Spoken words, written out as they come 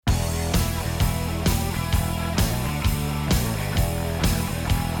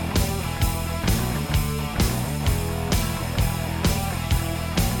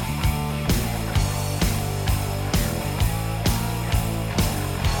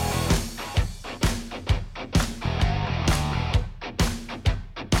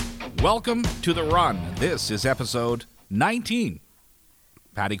Welcome to The Run. This is episode 19.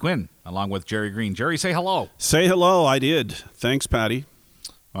 Patty Quinn, along with Jerry Green. Jerry, say hello. Say hello. I did. Thanks, Patty.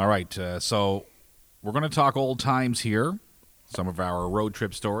 All right. So we're going to talk old times here. Some of our road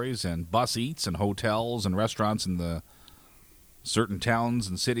trip stories and bus eats and hotels and restaurants in the certain towns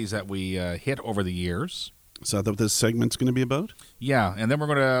and cities that we hit over the years. Is that what this segment's going to be about? Yeah, and then we're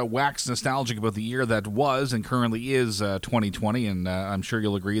going to wax nostalgic about the year that was and currently is 2020, and I'm sure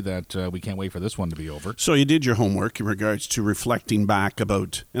you'll agree that we can't wait for this one to be over. So you did your homework in regards to reflecting back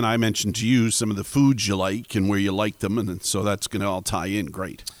about, and I mentioned to you some of the foods you like and where you like them, and so that's going to all tie in.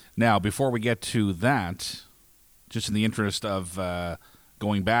 Great. Now, before we get to that, just in the interest of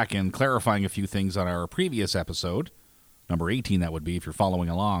going back and clarifying a few things on our previous episode, number 18 that would be if you're following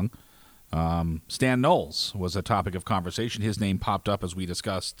along, Stan Knowles was a topic of conversation. His name popped up as we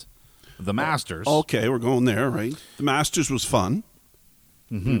discussed the Masters. Okay, we're going there, right? The Masters was fun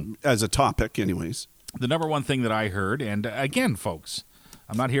as a topic anyways. The number one thing that I heard, and again, folks,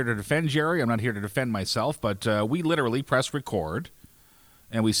 I'm not here to defend Jerry, I'm not here to defend myself, but we literally press record,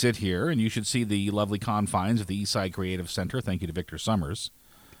 and we sit here, and you should see the lovely confines of the Eastside Creative Center. Thank you to Victor Summers.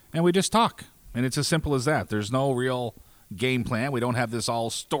 And we just talk, and it's as simple as that. There's no real game plan. We don't have this all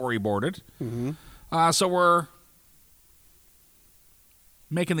storyboarded. So we're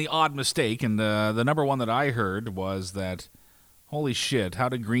making the odd mistake, and the number one that I heard was that, holy shit, how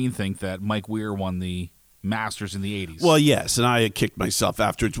did Green think that Mike Weir won the Masters in the 80s? Well, yes, and I kicked myself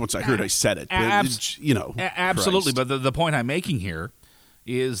afterwards once I heard I said it. Absolutely, Christ. but the point I'm making here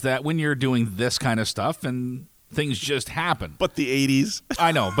is that when you're doing this kind of stuff and things just happen. But the 80s.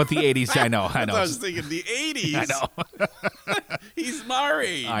 I know, but the 80s, I know. I was thinking the 80s. I know. He's my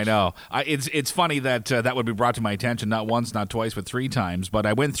age. I know. It's funny that that would be brought to my attention not once, not twice, but 3 times. But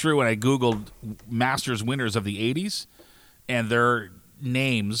I went through and I Googled Masters winners of the 80s, and their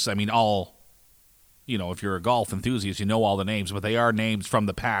names, I mean, all, you know, if you're a golf enthusiast, you know all the names, but they are names from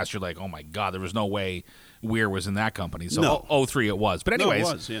the past. You're like, oh, my God, there was no way Weir was in that company. So, no. 03 it was. But anyways,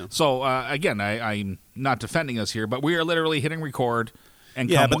 it was, yeah. So, again, I'm not defending us here, but we are literally hitting record. And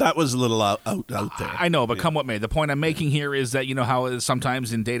but that was a little out there. I know, but come what may. The point I'm making here is that, you know how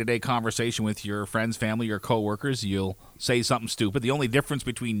sometimes in day-to-day conversation with your friends, family, or coworkers, you'll say something stupid. The only difference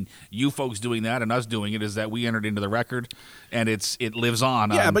between you folks doing that and us doing it is that we entered into the record, and it lives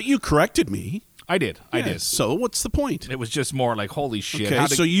on. Yeah, but you corrected me. I did. So what's the point? It was just more like, holy shit. Okay,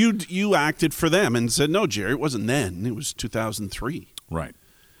 so you acted for them and said, no, Jerry, it wasn't then. It was 2003. Right.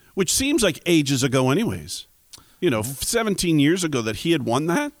 Which seems like ages ago anyways. 17 years ago that he had won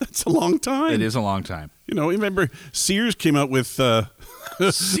that? That's a long time. It is a long time. Remember Sears came out with...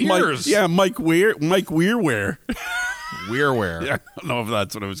 Sears? Mike Weir. Weirware. Yeah, I don't know if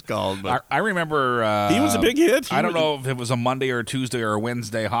that's what it was called. But I remember... he was a big hit. I don't know if it was a Monday or a Tuesday or a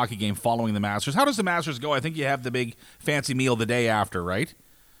Wednesday hockey game following the Masters. How does the Masters go? I think you have the big fancy meal the day after, right?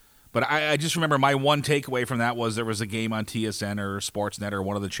 But I just remember my one takeaway from that was there was a game on TSN or Sportsnet or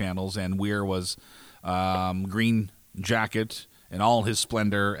one of the channels, and Weir was green jacket and all his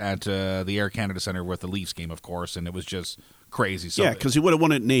splendor at the Air Canada Centre with the Leafs game, of course, and it was just crazy. So yeah, because he would have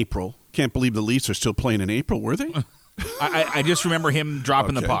won it in April. Can't believe the Leafs are still playing in April, were they? I just remember him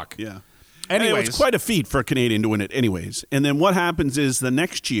dropping the puck. Yeah. Anyways. It was quite a feat for a Canadian to win it anyways. And then what happens is the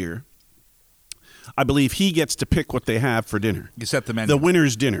next year, I believe he gets to pick what they have for dinner. You set the menu. The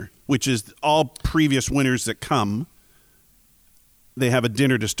winner's dinner, which is all previous winners that come. They have a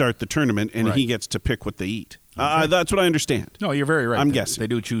dinner to start the tournament, and he gets to pick what they eat. Okay. That's what I understand. No, you're very right. I'm guessing. They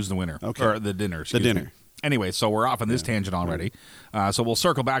do choose the winner. Okay. Or the dinner, excuse me. Anyway, so we're off on this tangent already. So we'll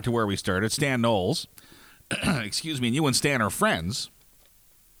circle back to where we started. Stan Knowles, excuse me, and you and Stan are friends.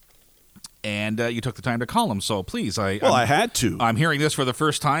 And you took the time to call him, so please. I had to. I'm hearing this for the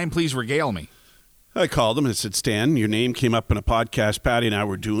first time. Please regale me. I called him and said, Stan, your name came up in a podcast Patty and I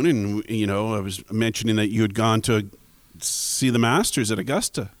were doing, and, I was mentioning that you had gone to see the Masters at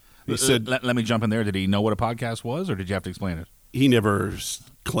Augusta. He said, let me jump in there. Did he know what a podcast was, or did you have to explain it? He never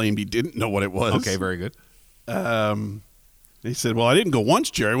claimed he didn't know what it was. Okay, very good. He said, well, I didn't go once,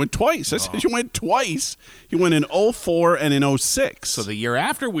 Jerry. I went twice. I said, you went twice. You went in 2004 and in 2006. So the year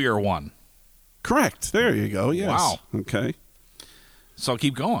after we won. Correct. There you go. Yes. Wow. Okay. So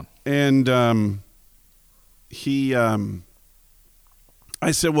keep going. And I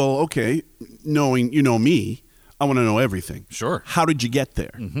said, well, okay, knowing you know me, I want to know everything. Sure. How did you get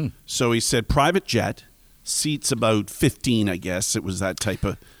there? Mm-hmm. So he said private jet, seats about 15, I guess. It was that type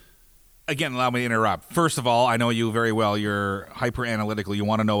of... Again, allow me to interrupt. First of all, I know you very well. You're hyper-analytical. You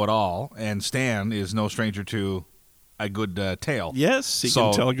want to know it all. And Stan is no stranger to a good tale. Yes, he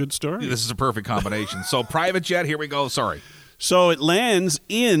can tell a good story. This is a perfect combination. So private jet, here we go. Sorry. So it lands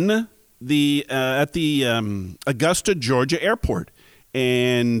in the at the Augusta, Georgia airport,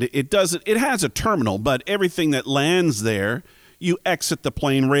 and it has a terminal, but everything that lands there, you exit the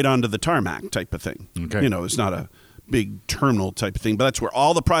plane right onto the tarmac type of thing. Okay. It's not a big terminal type of thing, but that's where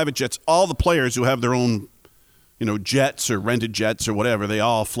all the private jets, all the players who have their own, jets or rented jets or whatever, they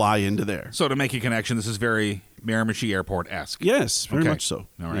all fly into there. So to make a connection, this is very Miramichi Airport-esque. Yes, very Okay. much so.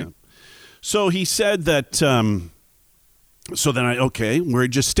 All right. Yeah. So he said that, so then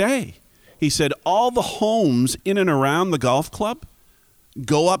where'd you stay? He said all the homes in and around the golf club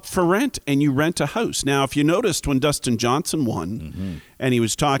go up for rent, and you rent a house. Now, if you noticed when Dustin Johnson won, and he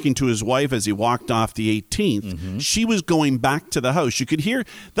was talking to his wife as he walked off the 18th, she was going back to the house. You could hear,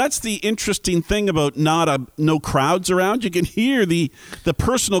 that's the interesting thing about no crowds around. You can hear the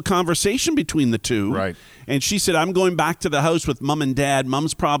personal conversation between the two. Right. And she said, I'm going back to the house with mom and dad.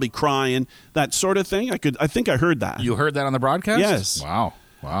 Mom's probably crying, that sort of thing. I think I heard that. You heard that on the broadcast? Yes. Wow.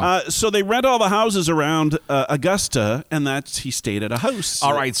 So they rent all the houses around Augusta, and he stayed at a house.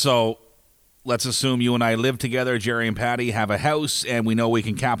 All right, so let's assume you and I live together. Jerry and Patty have a house, and we know we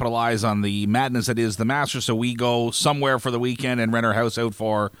can capitalize on the madness that is the Masters, so we go somewhere for the weekend and rent our house out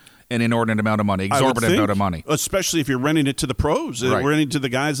for an inordinate amount of money, exorbitant amount of money. Especially if you're renting it to the pros, Right. renting it to the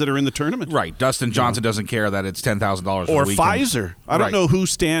guys that are in the tournament. Right. Dustin Johnson doesn't care that it's $10,000 for Or the weekend. Pfizer. I don't know who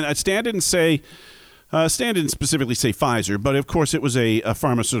Stan didn't say... Stan didn't specifically say Pfizer, but of course it was a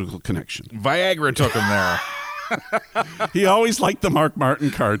pharmaceutical connection. Viagra took him there. He always liked the Mark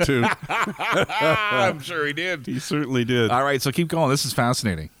Martin cartoon. I'm sure he did. He certainly did. All right, so keep going. This is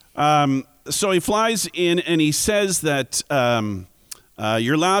fascinating. So he flies in, and he says that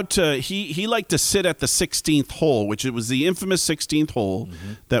you're allowed to. He liked to sit at the 16th hole, which it was the infamous 16th hole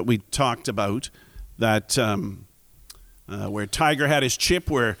that we talked about. That. Where Tiger had his chip,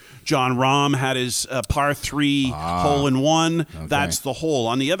 where John Rahm had his par 3 hole-in-one. Okay. That's the hole.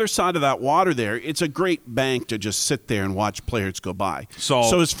 On the other side of that water there, it's a great bank to just sit there and watch players go by.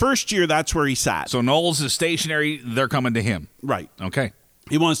 So his first year, that's where he sat. So Knowles is stationary. They're coming to him. Right. Okay.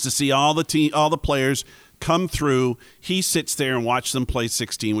 He wants to see all the players come through. He sits there and watch them play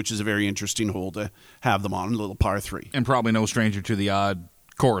 16, which is a very interesting hole to have them on, a little par 3. And probably no stranger to the odd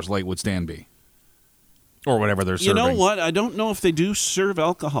Coors Light would Stanby. Or whatever they're serving. You know what? I don't know if they do serve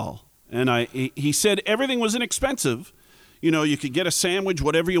alcohol. And he said everything was inexpensive. You could get a sandwich,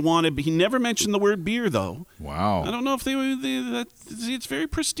 whatever you wanted. But he never mentioned the word beer, though. Wow. I don't know if it's very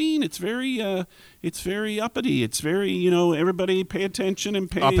pristine. It's very uppity. It's very, everybody pay attention and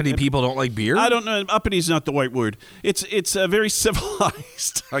pay. Uppity people don't like beer? I don't know. Uppity is not the right word. It's very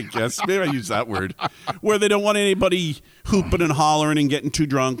civilized, I guess. Maybe I use that word. Where they don't want anybody hooping and hollering and getting too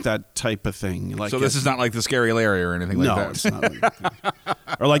drunk, that type of thing. So this is not like the Scary Larry or anything like that? No, it's not like that.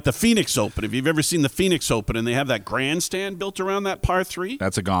 Or like the Phoenix Open. If you've ever seen the Phoenix Open and they have that grandstand built around that par 3.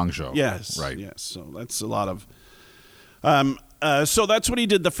 That's a gong show. Yes. Right. Yes. So that's a lot of... so that's what he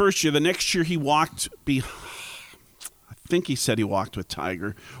did the first year. The next year he walked... I think he said he walked with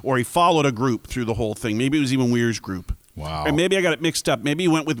Tiger. Or he followed a group through the whole thing. Maybe it was even Weir's group. Wow. And maybe I got it mixed up. Maybe he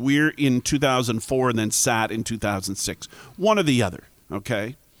went with Weir in 2004 and then sat in 2006. One or the other,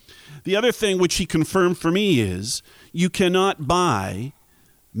 okay? The other thing which he confirmed for me is you cannot buy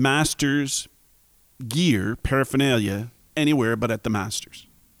Masters gear, paraphernalia, anywhere but at the Masters.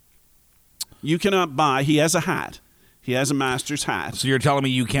 You cannot buy, he has a hat. He has a Masters hat. So you're telling me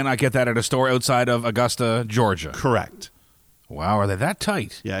you cannot get that at a store outside of Augusta, Georgia? Correct. Wow, are they that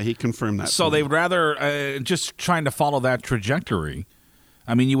tight? Yeah, he confirmed that. So they would rather, just trying to follow that trajectory,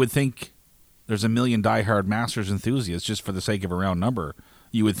 I mean, you would think there's a million diehard Masters enthusiasts just for the sake of a round number.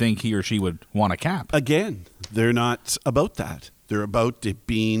 You would think he or she would want a cap. Again, they're not about that. They're about it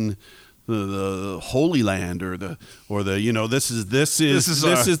being the Holy Land or the this is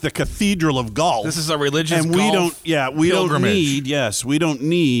the cathedral of golf. This is a religious and golf we pilgrimage. don't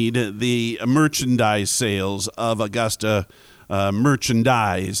need the merchandise sales of Augusta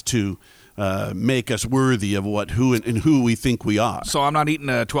merchandise to make us worthy of who we think we are. So I'm not eating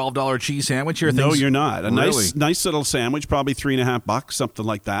a $12 cheese sandwich here? No, you're not. Really? Nice little sandwich, probably $3.50, something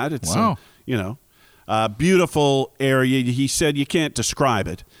like that. It's wow. Beautiful area. He said you can't describe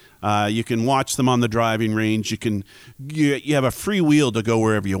it. You can watch them on the driving range. You have a free wheel to go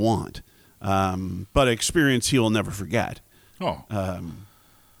wherever you want. But experience he will never forget. Oh.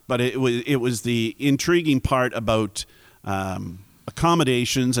 But it was the intriguing part about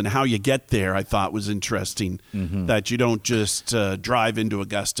accommodations and how you get there. I thought was interesting that you don't just drive into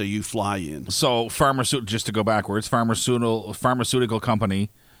Augusta; you fly in. So just to go backwards, pharmaceutical company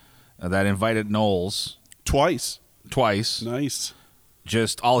that invited Knowles twice. Nice.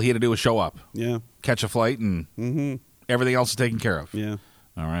 Just all he had to do was show up. Yeah. Catch a flight and Everything else is taken care of. Yeah.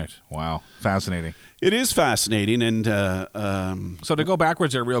 All right. Wow. Fascinating. It is fascinating, and so to go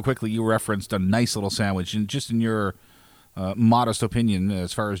backwards there real quickly, you referenced a nice little sandwich, and just in your modest opinion,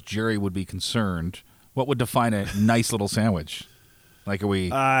 as far as Jerry would be concerned, what would define a nice little sandwich? Like, are we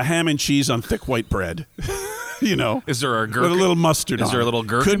ham and cheese on thick white bread? Is there a gherkin? With a little mustard on Is there a little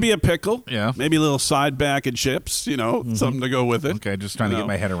gherkin? Could be a pickle. Yeah. Maybe a little side back and chips, something to go with it. Okay, just trying to get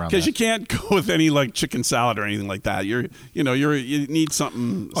my head around that. Because you can't go with any, like, chicken salad or anything like that. You need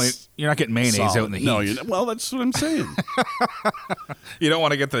something. Oh, you're not getting mayonnaise solid. out in the heat. No, well, that's what I'm saying. You don't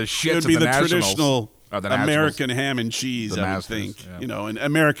want to get the shits It would of be the the Nationals. traditional The Nationals. American ham and cheese, The I would Masters, think. yeah. And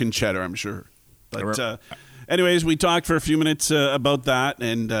American cheddar, I'm sure. But anyways, we talked for a few minutes about that,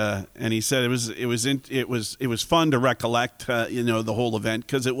 and he said it was fun to recollect the whole event,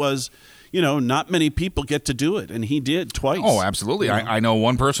 because it was not many people get to do it, and he did twice. Oh, absolutely. I know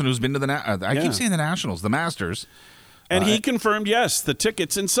one person who's been to the I Yeah. keep saying the Nationals, the Masters. And he confirmed, yes, the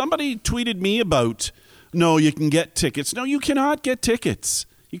tickets. And somebody tweeted me about, no, you can get tickets. No, you cannot get tickets.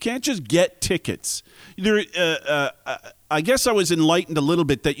 You can't just get tickets. I guess I was enlightened a little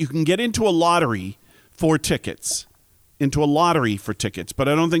bit that you can get into a lottery for tickets. But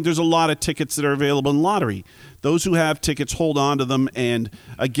I don't think there's a lot of tickets that are available in lottery. Those who have tickets hold on to them, and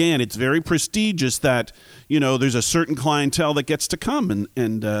again, it's very prestigious that there's a certain clientele that gets to come,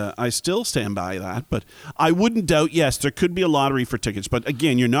 and I still stand by that. But I wouldn't doubt, yes, there could be a lottery for tickets, but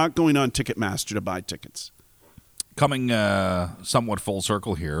again, you're not going on Ticketmaster to buy tickets. Coming somewhat full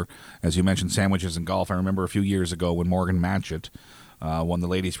circle here, as you mentioned, sandwiches and golf. I remember a few years ago when Morgan Matchett won the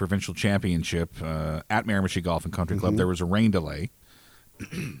ladies' provincial championship at Miramichi Golf and Country Club. There was a rain delay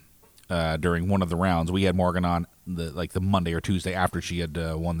during one of the rounds. We had Morgan on the Monday or Tuesday after she had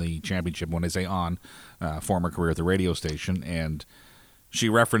won the championship. When I say on, former career at the radio station, and she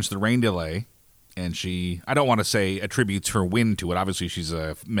referenced the rain delay. And I don't want to say attributes her win to it. Obviously, she's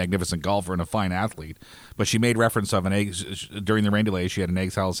a magnificent golfer and a fine athlete. But she made reference of an egg during the rain delay. She had an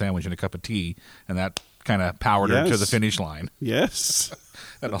egg salad sandwich and a cup of tea, and that kind of powered her to the finish line. Yes.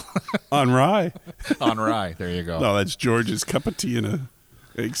 On rye. On rye. There you go. No, that's George's cup of tea and a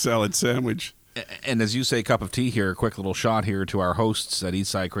egg salad sandwich. And as you say, cup of tea here, a quick little shot here to our hosts at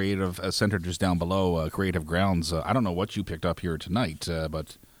Eastside Creative Center just down below, Creative Grounds. I don't know what you picked up here tonight,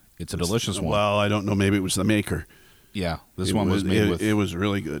 but it's a delicious one. Well, I don't know. Maybe it was the maker. Yeah, this one was made with... It was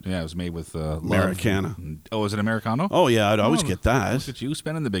really good. Yeah, it was made with... Americana. Oh, is it Americano? Oh, yeah, I'd always get that. Look at you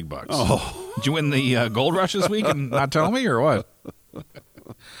spending the big bucks. Oh. Did you win the gold rush this week and not tell me, or what?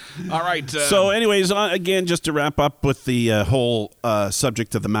 All right. So anyways, again, just to wrap up with the whole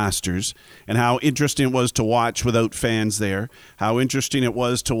subject of the Masters and how interesting it was to watch without fans there, how interesting it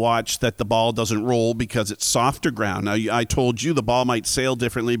was to watch that the ball doesn't roll because it's softer ground. Now, I told you the ball might sail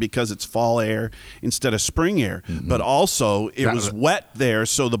differently because it's fall air instead of spring air, but also it was wet there,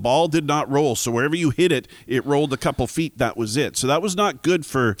 so the ball did not roll. So wherever you hit it, it rolled a couple feet. That was it. So that was not good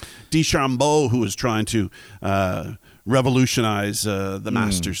for DeChambeau, who was trying to revolutionize the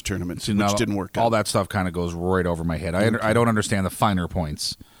Masters tournament, which didn't work out. All that stuff kind of goes right over my head. I don't understand the finer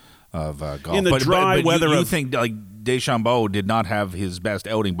points of golf. In the dry weather you think like DeChambeau did not have his best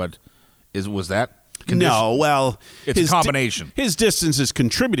outing, but was that condition? No, well, it's a combination. His distances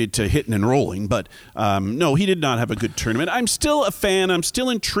contributed to hitting and rolling, but no, he did not have a good tournament. I'm still a fan. I'm still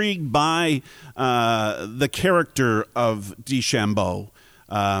intrigued by the character of DeChambeau.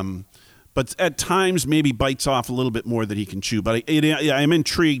 But at times maybe bites off a little bit more than he can chew. But I'm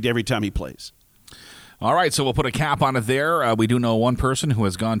intrigued every time he plays. All right, so we'll put a cap on it there. We do know one person who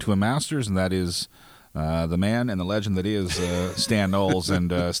has gone to a Masters, and that is the man and the legend that is Stan Knowles.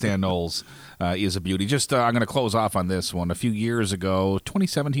 And Stan Knowles is a beauty. I'm going to close off on this one. A few years ago,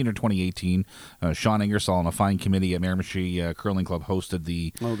 2017 or 2018, Sean Ingersoll and a fine committee at Miramichi Curling Club hosted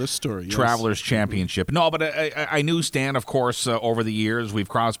the Travelers Championship. No, but I knew Stan, of course, over the years. We've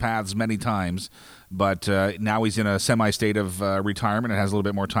crossed paths many times. But now he's in a semi-state of retirement and has a little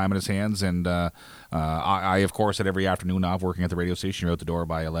bit more time in his hands. And I, of course, at every afternoon off working at the radio station, you're out the door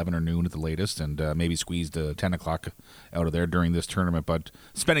by 11 or noon at the latest, and maybe squeezed 10 o'clock out of there during this tournament. But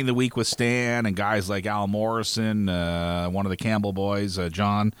spending the week with Stan and guys like Al Morrison, one of the Campbell boys,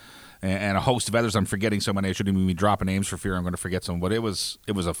 John, and a host of others I'm forgetting so many. I shouldn't even be dropping names for fear I'm going to forget some. But it was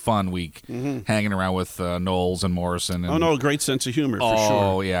a fun week hanging around with Knowles and Morrison. And, great sense of humor for sure.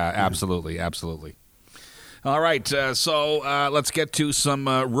 Oh, yeah, absolutely. All right, so let's get to some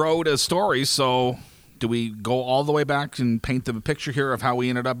road stories. So do we go all the way back and paint the picture here of how we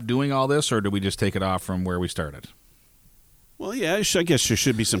ended up doing all this, or do we just take it off from where we started? Well, yeah, I guess there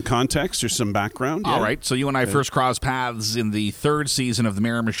should be some context or some background. Yeah. All right, so you and I first crossed paths in the third season of the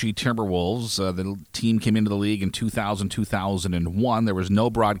Miramichi Timberwolves. The team came into the league in 2000-2001. There was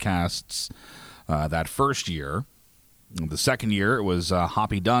no broadcasts that first year. The second year, it was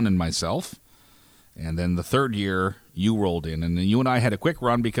Hoppy Dunn and myself. And then the third year, you rolled in. And then you and I had a quick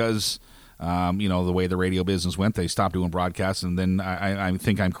run because, the way the radio business went, they stopped doing broadcasts. And then I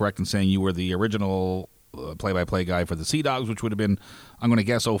think I'm correct in saying you were the original play-by-play guy for the Sea Dogs, which would have been, I'm going to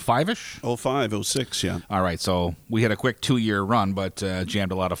guess, 05-ish? 05, 06, yeah. All right, so we had a quick 2-year run, but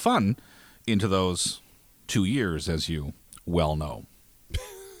jammed a lot of fun into those 2 years, as you well know.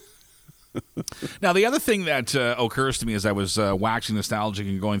 Now, the other thing that occurs to me as I was waxing nostalgic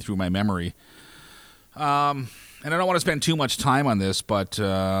and going through my memory, and I don't want to spend too much time on this, but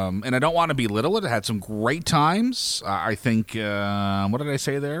and I don't want to belittle it. I had some great times. I think, what did I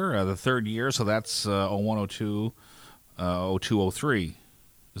say there? The third year, so that's 01, 02, 02, 03.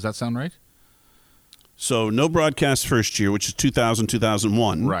 Does that sound right? So no broadcast first year, which is 2000,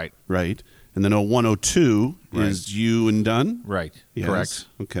 2001. Right. Right. And then 01, 02 is you and Dunn? Right. Yes. Correct.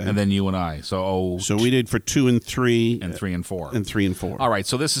 Okay. And then you and I. So we did for 2 and 3. And 3 and 4. And 3 and 4. All right.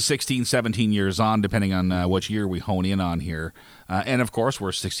 So this is 16, 17 years on, depending on which year we hone in on here. And, of course,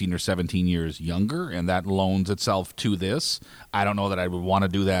 we're 16 or 17 years younger, and that loans itself to this. I don't know that I would want to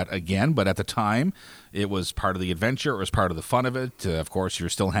do that again, but at the time, it was part of the adventure. It was part of the fun of it. Of course, you're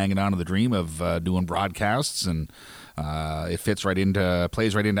still hanging on to the dream of doing broadcasts, and it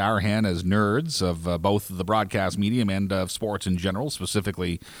plays right into our hand as nerds of both the broadcast medium and of sports in general,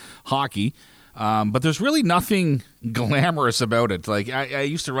 specifically hockey. But there's really nothing glamorous about it. Like I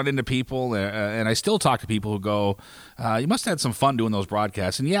used to run into people, and I still talk to people who go, "You must have had some fun doing those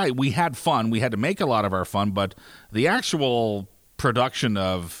broadcasts." And yeah, we had fun. We had to make a lot of our fun, but the actual production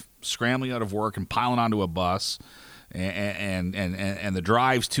of scrambling out of work and piling onto a bus, and the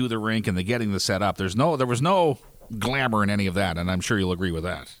drives to the rink and the getting the set up, there was no glamour in any of that, and I'm sure you'll agree with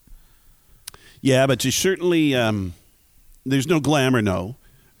that. Yeah, but you certainly there's no glamour. No.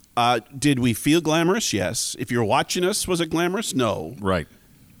 Did we feel glamorous? Yes. If you're watching us, was it glamorous? No. Right.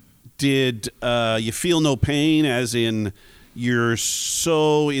 Did you feel no pain, as in you're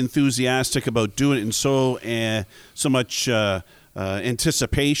so enthusiastic about doing it and so much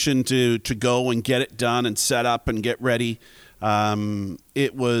anticipation to go and get it done and set up and get ready?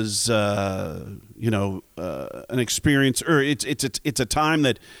 It was an experience, or it's a time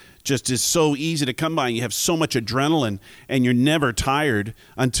that just is so easy to come by, and you have so much adrenaline, and you're never tired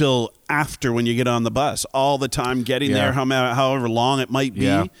until after, when you get on the bus. All the time getting there, however long it might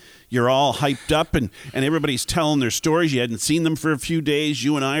be, you're all hyped up, and everybody's telling their stories. You hadn't seen them for a few days.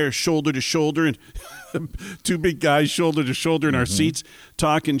 You and I are shoulder to shoulder, and two big guys shoulder to shoulder in our seats,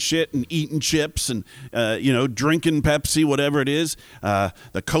 talking shit and eating chips and drinking Pepsi, whatever it is.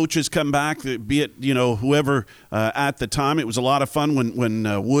 The coaches come back, be it whoever at the time. It was a lot of fun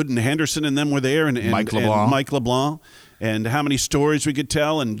when Wood and Henderson and them were there, and Mike LeBlanc. And Mike LeBlanc, and how many stories we could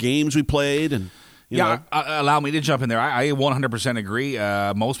tell and games we played. And allow me to jump in there. I 100% agree.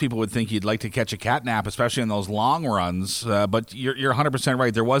 Most people would think you'd like to catch a cat nap, especially in those long runs. But you're 100%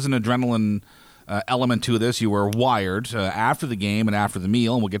 right. There was an adrenaline element to this. You were wired after the game and after the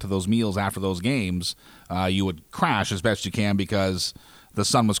meal, and we'll get to those meals after those games. You would crash as best you can because the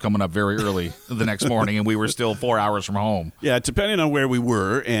sun was coming up very early the next morning, and we were still 4 hours from home. Yeah, depending on where we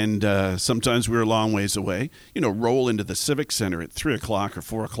were, and sometimes we were a long ways away. Roll into the Civic Center at 3 o'clock or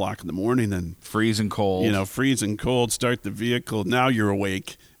 4 o'clock in the morning, and freezing cold. Freezing cold. Start the vehicle. Now you're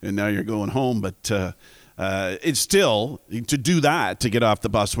awake, and now you're going home. But it's still, to do that, to get off the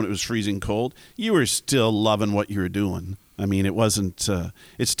bus when it was freezing cold, you were still loving what you were doing. I mean, it wasn't.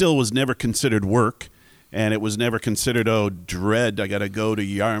 It still was never considered work. And it was never considered, dread, I got to go to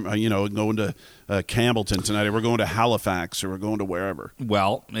going to Campbellton tonight, or we're going to Halifax, or we're going to wherever.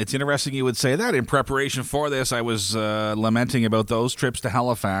 Well, it's interesting you would say that. In preparation for this, I was lamenting about those trips to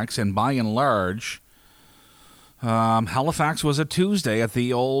Halifax, and by and large, Halifax was a Tuesday at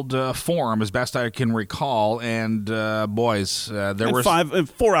the old Forum, as best I can recall, and boys, there were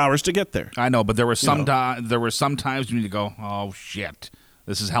 4 hours to get there. I know, but there were some times you need to go, oh shit,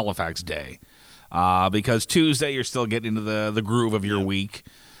 this is Halifax Day. Because Tuesday you're still getting into the groove of your week.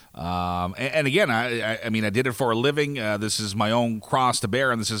 And again, I mean, I did it for a living. This is my own cross to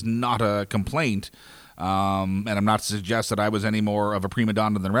bear, and this is not a complaint. And I'm not to suggest that I was any more of a prima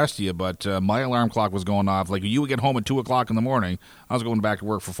donna than the rest of you, but my alarm clock was going off. Like, you would get home at 2 o'clock in the morning. I was going back to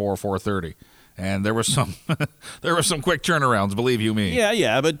work for 4:30. And there were some quick turnarounds, believe you me.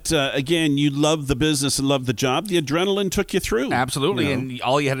 Yeah, but again, you love the business and love the job. The adrenaline took you through. Absolutely, and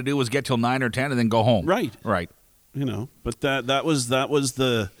all you had to do was get till 9 or 10 and then go home. Right. But that was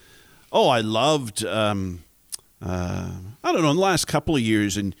the. Oh, I loved. I don't know, in the last couple of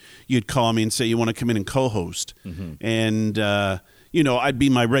years, and you'd call me and say you want to come in and co-host. And, I'd be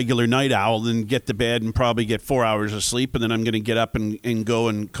my regular night owl and get to bed and probably get 4 hours of sleep, and then I'm going to get up and go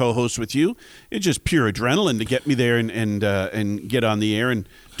and co-host with you. It's just pure adrenaline to get me there and get on the air and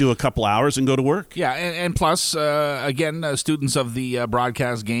do a couple hours and go to work. Yeah, and plus, again, students of the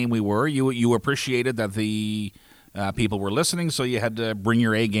broadcast game you appreciated that the people were listening, so you had to bring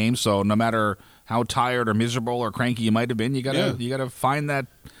your A game. So no matter how tired or miserable or cranky you might have been, you gotta find that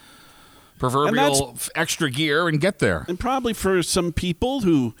proverbial extra gear and get there. And probably for some people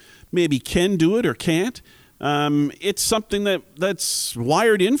who maybe can do it or can't, it's something that's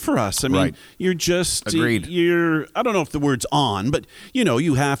wired in for us. I mean, right. You're just Agreed. I don't know if the word's on, but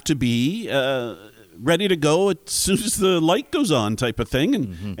you have to be ready to go as soon as the light goes on, type of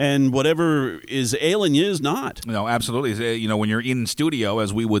thing, and whatever is ailing you is not. No, absolutely. When you're in studio,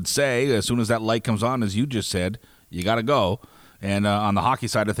 as we would say, as soon as that light comes on, as you just said, you got to go. And on the hockey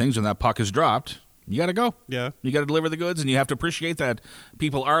side of things, when that puck is dropped, you got to go. Yeah. You got to deliver the goods, and you have to appreciate that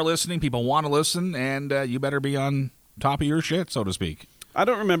people are listening, people want to listen, and you better be on top of your shit, so to speak. I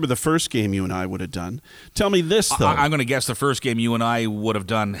don't remember the first game you and I would have done. Tell me this, though. I'm going to guess the first game you and I would have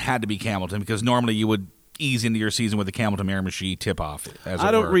done had to be Campbellton, because normally you would ease into your season with the Campbellton Miramichi tip-off, as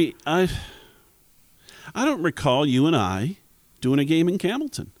it were. I don't recall you and I doing a game in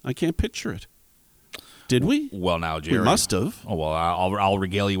Campbellton. I can't picture it. Did we? Well, now, Jerry. We must have. Oh, well, I'll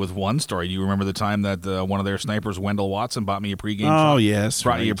regale you with one story. Do you remember the time that one of their snipers, Wendell Watson, bought me a pregame? Yes,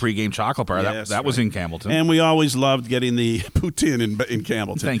 brought you a pregame chocolate bar. Yes, that was in Campbellton, and we always loved getting the poutine in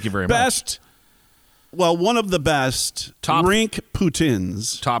Campbellton. Thank you very much. One of the best rink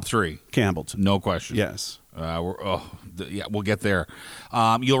poutines. Top 3, Campbellton, no question. Yes. We'll get there.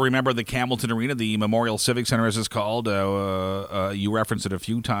 You'll remember the Campbellton Arena, the Memorial Civic Center, as it's called. You referenced it a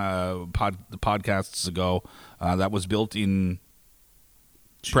few podcasts ago. That was built in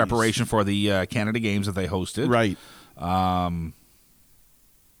preparation for the Canada Games that they hosted. Right.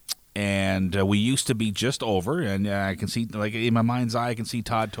 And we used to be just over, and I can see, like in my mind's eye, I can see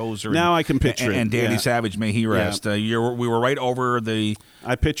Todd Tozer. Now I can picture it. And Danny Savage, may he rest. We were right over the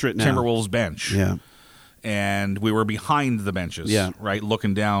I picture it now. Timberwolves bench. Yeah. And we were behind the benches, right,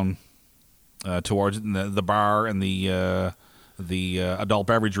 looking down towards the bar, and the adult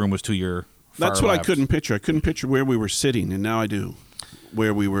beverage room was to your far That's what left. I couldn't picture. I couldn't picture where we were sitting, and now I do,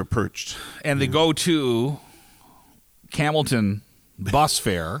 where we were perched. And the go-to Campbellton bus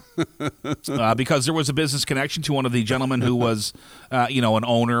fare, because there was a business connection to one of the gentlemen who was, an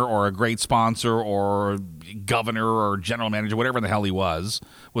owner or a great sponsor or governor or general manager, whatever the hell he was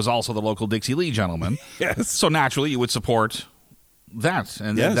also the local Dixie Lee gentleman. Yes. So naturally, you would support that,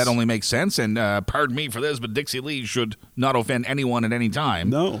 and that only makes sense. And pardon me for this, but Dixie Lee should not offend anyone at any time.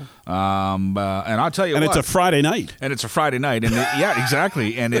 No. And I'll tell you and what. It's a Friday night. And it's a Friday night. And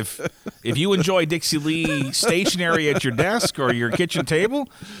exactly. And if you enjoy Dixie Lee stationary at your desk or your kitchen table,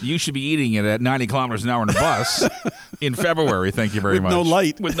 you should be eating it at 90 kilometers an hour in a bus in February. Thank you very much.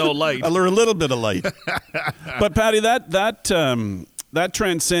 With no light. Or a little bit of light. But, Patty, that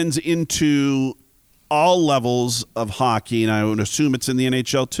transcends into all levels of hockey, and I would assume it's in the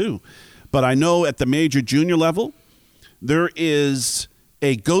NHL too. But I know at the major junior level, there is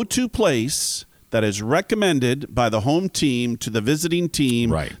a go-to place that is recommended by the home team to the visiting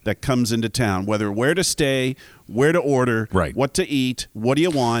team that comes into town, where to stay, where to order, what to eat, what do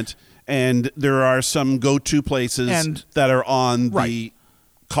you want, and there are some go-to places that are on the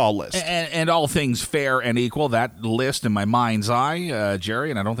call list. And all things fair and equal, that list in my mind's eye, Jerry,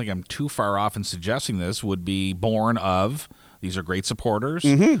 and I don't think I'm too far off in suggesting this, would be born of these are great supporters,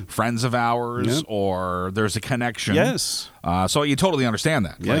 friends of ours, or there's a connection. Yes. So you totally understand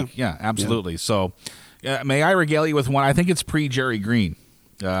that. Yeah. Absolutely. Yeah. So may I regale you with one? I think it's pre-Jerry Green.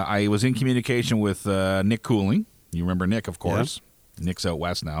 I was in communication with Nick Cooling. You remember Nick, of course. Yeah. Nick's out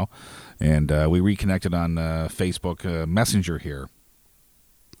west now. And we reconnected on Facebook Messenger here.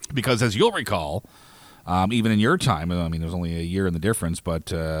 Because as you'll recall, even in your time, I mean, there's only a year in the difference,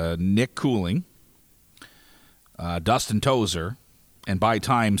 but Nick Cooling, Dustin Tozer, and by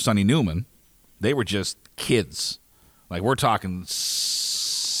time Sonny Newman, they were just kids. Like, we're talking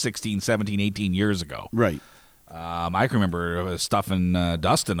 16, 17, 18 years ago. Right. I can remember stuffing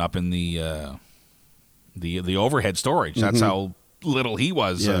Dustin up in the overhead storage. That's how little he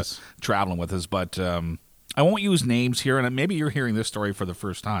was traveling with us. But I won't use names here, and maybe you're hearing this story for the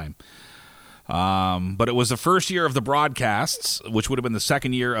first time. But it was the first year of the broadcasts, which would have been the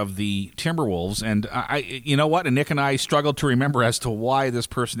second year of the Timberwolves. And you know what? And Nick and I struggled to remember as to why this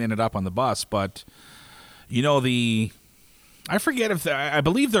person ended up on the bus. But I forget if I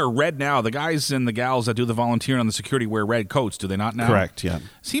believe they're red now. The guys and the gals that do the volunteering on the security wear red coats. Do they not now? Correct, yeah.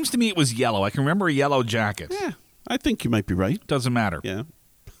 Seems to me it was yellow. I can remember a yellow jacket. Yeah, I think you might be right. Doesn't matter. Yeah.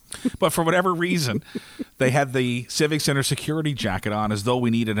 But for whatever reason, they had the Civic Center security jacket on as though we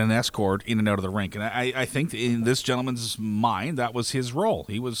needed an escort in and out of the rink. And I think in this gentleman's mind, that was his role.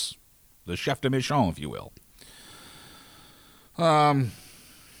 He was the chef de mission, if you will.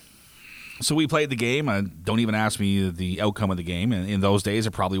 So we played the game. Don't even ask me the outcome of the game. In those days,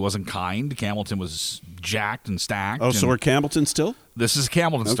 it probably wasn't kind. Campbellton was jacked and stacked. Oh, so we're Campbellton still? This is a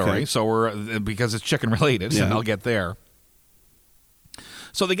Campbellton story. So we're because it's chicken related, and I'll get there.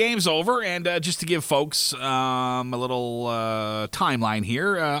 So the game's over, and just to give folks a little timeline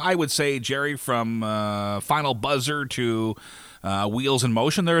here, I would say, Jerry, from final buzzer to wheels in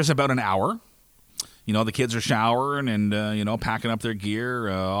motion, there is about an hour. The kids are showering and, packing up their gear.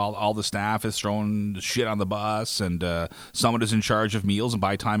 All the staff is throwing shit on the bus, and someone is in charge of meals, and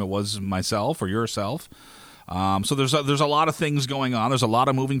by the time it was myself or yourself. So there's a lot of things going on. There's a lot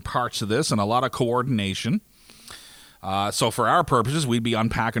of moving parts to this and a lot of coordination. So for our purposes, we'd be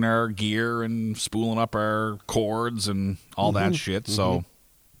unpacking our gear and spooling up our cords and all that shit. So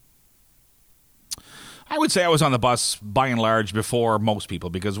I would say I was on the bus by and large before most people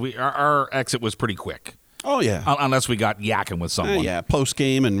because our exit was pretty quick. Oh, yeah. Unless we got yakking with someone. Yeah,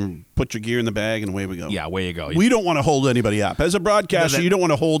 post-game and put your gear in the bag and away we go. Yeah, away you go. We don't want to hold anybody up. As a broadcaster, you don't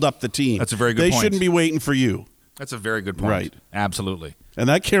want to hold up the team. That's a very good point. They shouldn't be waiting for you. That's a very good point. Right. Absolutely. And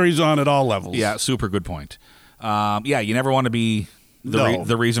that carries on at all levels. Yeah, super good point. You never want to be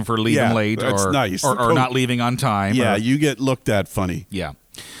the reason for leaving late or not leaving on time. Yeah, you get looked at funny. Yeah.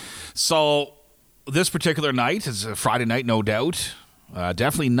 So this particular night is a Friday night, no doubt.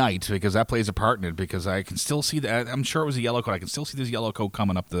 Definitely night, because that plays a part in it, because I can still see that. I'm sure it was a yellow coat. I can still see this yellow coat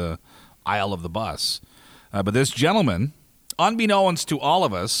coming up the aisle of the bus. But this gentleman, unbeknownst to all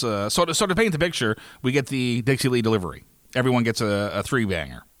of us, so to paint the picture, we get the Dixie Lee delivery. Everyone gets a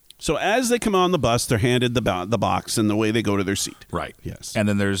three-banger. So as they come on the bus, they're handed the box and the way they go to their seat. Right. Yes. And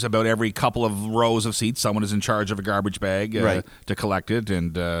then there's about every couple of rows of seats, someone is in charge of a garbage bag to collect it.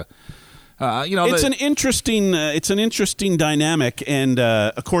 And, it's an interesting dynamic. And,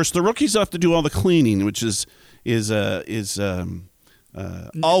 of course, the rookies have to do all the cleaning, which is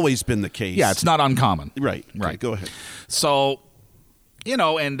always been the case. Yeah, it's not uncommon. Right. Okay, go ahead. So,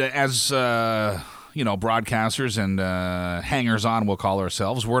 and as... broadcasters and hangers-on, we'll call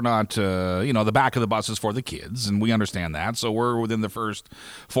ourselves. We're not, the back of the bus is for the kids, and we understand that. So we're within the first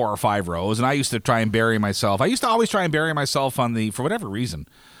 4 or 5 rows. And I used to try and bury myself. I used to always try and bury myself for whatever reason,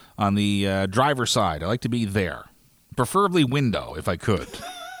 on the driver's side. I like to be there, preferably window if I could.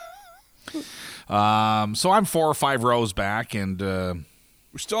 So I'm 4 or 5 rows back, and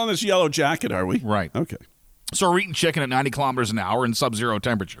we're still on this yellow jacket, are we? Right. Okay. So we're eating chicken at 90 kilometers an hour in sub-zero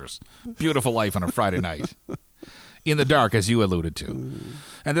temperatures. Beautiful life on a Friday night. In the dark, as you alluded to.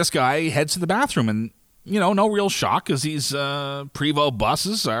 And this guy heads to the bathroom, and, no real shock, because these Prevost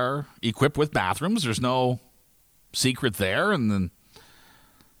buses are equipped with bathrooms. There's no secret there. And then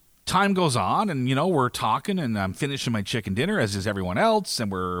time goes on, and, we're talking, and I'm finishing my chicken dinner, as is everyone else,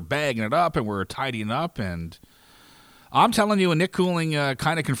 and we're bagging it up, and we're tidying up, and... I'm telling you, and Nick Cooling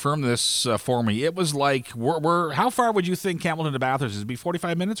kind of confirmed this for me. It was like, we're how far would you think Campbellton to Bathurst? Is it be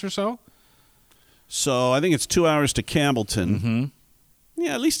 45 minutes or so? So I think it's 2 hours to Campbellton. Mm-hmm.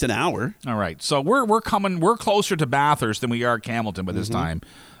 Yeah, at least an hour. All right. So we're closer to Bathurst than we are Campbellton by this time,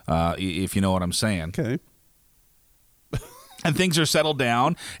 if you know what I'm saying. Okay. And things are settled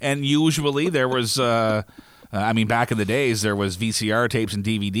down, and usually there was... back in the days, there was VCR tapes and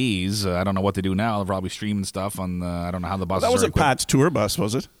DVDs. I don't know what they do now. They're probably streaming stuff on I don't know how the buses that wasn't equipped. Pat's tour bus,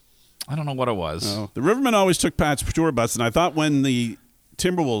 was it? I don't know what it was. No. The Rivermen always took Pat's tour bus, and I thought when the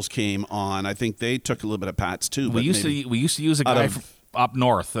Timberwolves came on, I think they took a little bit of Pat's too. We used to use a guy from up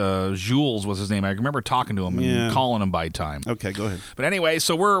north. Jules was his name. I remember talking to him and calling him by time. Okay, go ahead. But anyway,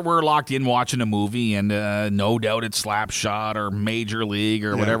 so we're locked in watching a movie, and no doubt it's Slapshot or Major League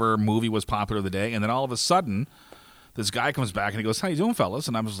or whatever movie was popular of the day. And then all of a sudden, this guy comes back and he goes, "How you doing, fellas?"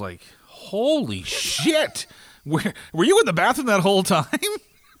 And I was like, "Holy shit! Were you in the bathroom that whole time?"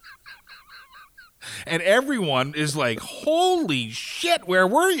 And everyone is like, "Holy shit! Where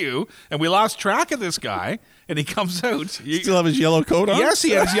were you?" And we lost track of this guy. And he comes out. Still have his yellow coat on? Yes, he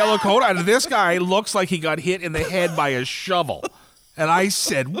has his yellow coat on. And this guy looks like he got hit in the head by a shovel. And I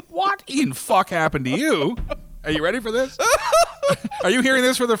said, "What in fuck happened to you?" Are you ready for this? Are you hearing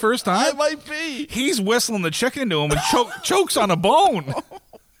this for the first time? I might be. He's whistling the chicken into him and chokes on a bone.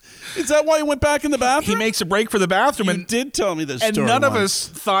 Is that why he went back in the He bathroom? makes a break for the bathroom. You and did tell me this And story none of once.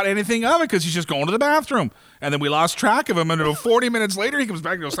 us thought anything of it because he's just going to the bathroom. And then we lost track of him. And about 40 minutes later, he comes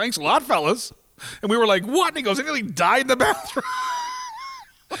back and goes, "Thanks a lot, fellas." And we were like, "What?" And he goes, "I nearly died in the bathroom."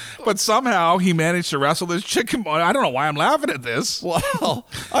 But somehow he managed to wrestle this chicken bone. I don't know why I'm laughing at this. Well,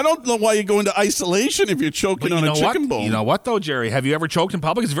 I don't know why you go into isolation if you're choking But on you a know chicken what? bone. You know what, though, Jerry? Have you ever choked in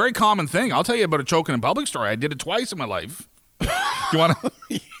public? It's a very common thing. I'll tell you about a choking in public story. I did it twice in my life. You want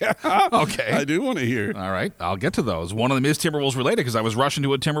to? Yeah. Okay. I do want to hear. All right. I'll get to those. One of them is Timberwolves related because I was rushing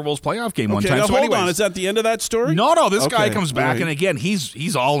to a Timberwolves playoff game one Okay, time. now So hold anyways, on. Is that the end of that story? No. This guy Okay, comes back, all right. and again,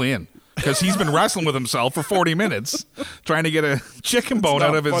 he's all in because he's been wrestling with himself for 40 minutes trying to get a chicken bone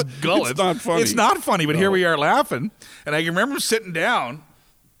out of his gullet. It's not funny. It's not funny, but here we are laughing. And I can remember sitting down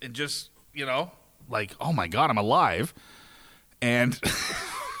and just, like, oh my God, I'm alive. And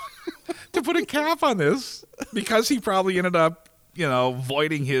to put a cap on this, because he probably ended up,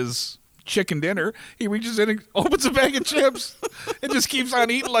 voiding his chicken dinner, he reaches in and opens a bag of chips and just keeps on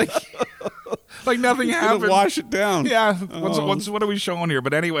eating like nothing happened. Wash it down. Yeah. What are we showing here?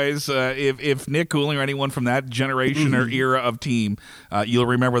 But anyways, if Nick Cooling or anyone from that generation or era of team, you'll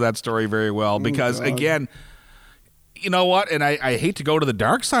remember that story very well because again, you know what? And I hate to go to the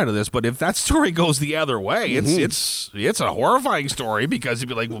dark side of this, but if that story goes the other way, it's a horrifying story because you'd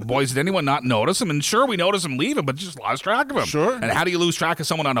be like, well, boys, did anyone not notice him? And sure, we noticed him leaving, but just lost track of him. Sure. And how do you lose track of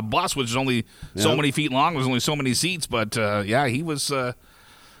someone on a bus, which is only so many feet long? There's only so many seats. But he was.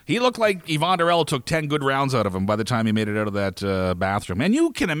 He looked like Yvonne Dorel took 10 good rounds out of him by the time he made it out of that bathroom. And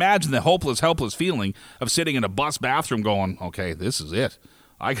you can imagine the hopeless, helpless feeling of sitting in a bus bathroom going, okay, this is it.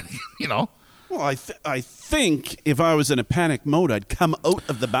 Well, I think if I was in a panic mode, I'd come out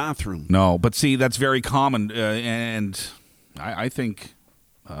of the bathroom. No, but see, that's very common, and I think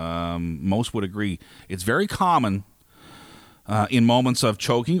most would agree. It's very common in moments of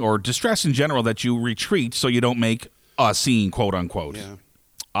choking or distress in general that you retreat so you don't make a scene, quote unquote. Yeah.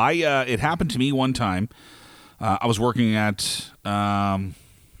 It happened to me one time. I was working at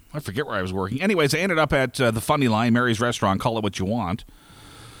I forget where I was working. Anyways, I ended up at the Funny Line, Mary's Restaurant. Call it what you want,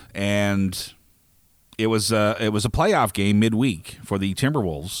 and it was a playoff game midweek for the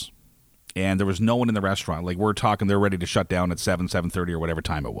Timberwolves, and there was no one in the restaurant. Like, we're talking, they're ready to shut down at 7:30 or whatever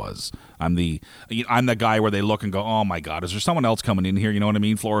time it was. I'm the guy where they look and go, oh my God, is there someone else coming in here? You know what I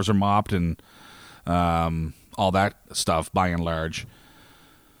mean? Floors are mopped and all that stuff by and large.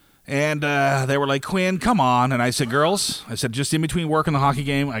 And they were like, Quinn, come on. And I said, girls, just in between work and the hockey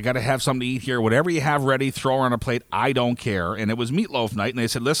game, I got to have something to eat here. Whatever you have ready, throw her on a plate. I don't care. And it was meatloaf night. And they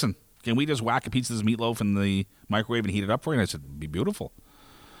said, listen, can we just whack a piece of this meatloaf in the microwave and heat it up for you? And I said, it'd be beautiful.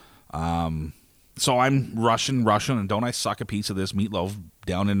 So I'm rushing, and don't I suck a piece of this meatloaf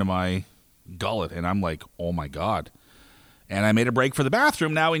down into my gullet. And I'm like, oh, my God. And I made a break for the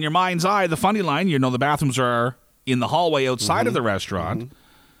bathroom. Now, in your mind's eye, the Funny Line, the bathrooms are in the hallway outside of the restaurant.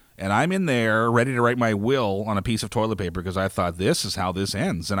 And I'm in there ready to write my will on a piece of toilet paper because I thought, this is how this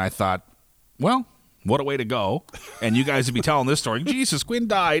ends. And I thought, well, what a way to go. And you guys would be telling this story. Jesus, Quinn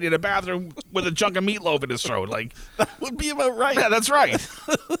died in a bathroom with a chunk of meatloaf in his throat. Like, That would be about right. yeah, that's right.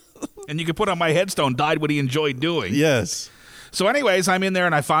 And you could put on my headstone, died what he enjoyed doing. Yes. So anyways, I'm in there,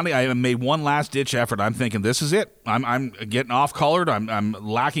 and I made one last-ditch effort. I'm thinking, this is it. I'm getting off-colored. I'm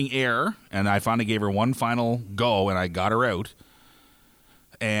lacking air. And I finally gave her one final go, and I got her out.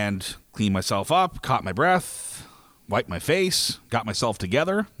 And cleaned myself up, caught my breath, wiped my face, got myself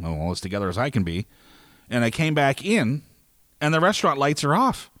together, well, as together as I can be, and I came back in, and the restaurant lights are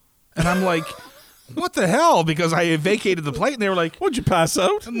off. And I'm like, what the hell? Because I vacated the plate, and they were like, Would you pass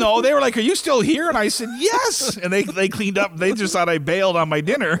out? no, they were like, are you still here? And I said, yes. And they cleaned up. They just thought I bailed on my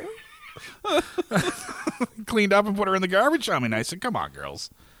dinner. Cleaned up and put her in the garbage on me. And I said, come on, girls.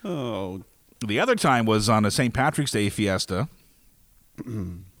 Oh. The other time was on a St. Patrick's Day fiesta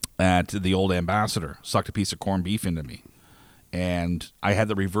at the Old Ambassador. Sucked a piece of corned beef into me. And I had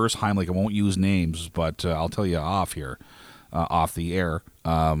the reverse Heimlich. I won't use names, but I'll tell you off here, off the air.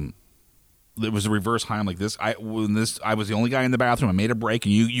 It was a reverse Heimlich. I was the only guy in the bathroom. I made a break,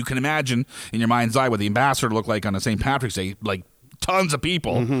 and you can imagine in your mind's eye what the ambassador looked like on a St. Patrick's Day, like tons of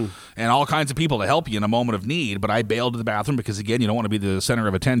people and all kinds of people to help you in a moment of need. But I bailed to the bathroom because, again, you don't want to be the center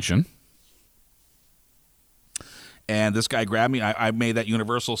of attention. And this guy grabbed me. I made that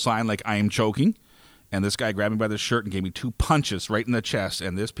universal sign like I am choking. And this guy grabbed me by the shirt and gave me 2 punches right in the chest.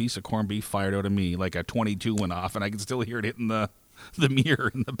 And this piece of corned beef fired out of me like a .22 went off. And I can still hear it hitting the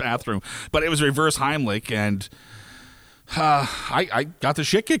mirror in the bathroom. But it was reverse Heimlich. And I got the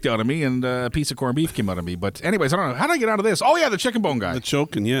shit kicked out of me. And a piece of corned beef came out of me. But anyways, I don't know. How did I get out of this? Oh, yeah, the chicken bone guy. The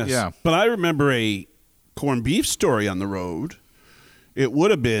choking, yes. Yeah. But I remember a corned beef story on the road. It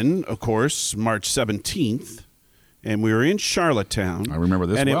would have been, of course, March 17th, and we were in Charlottetown. I remember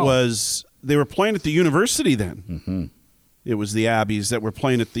this and well. They were playing at the university then. Mm-hmm. It was the Abbeys that were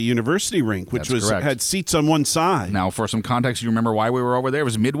playing at the university rink, which had seats on one side. Now, for some context, you remember why we were over there? It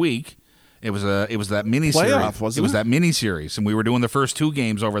was midweek. It was that mini playoff, series. Wasn't it? It was that mini series, and we were doing the first 2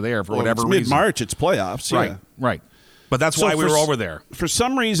 games over there for whatever reason. Mid-March, it's playoffs. Right, yeah. right. But that's why we were over there. For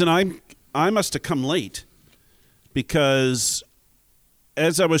some reason, I must have come late because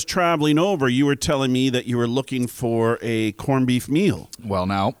as I was traveling over, you were telling me that you were looking for a corned beef meal. Well,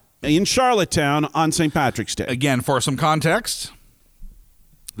 now, in Charlottetown on St. Patrick's Day. Again, for some context,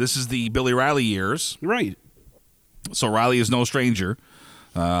 this is the Billy Riley years. Right. So Riley is no stranger.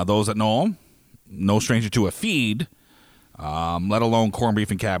 Those that know him, no stranger to a feed, let alone corned beef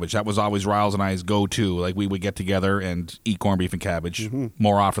and cabbage. That was always Riles and I's go-to. Like, we would get together and eat corned beef and cabbage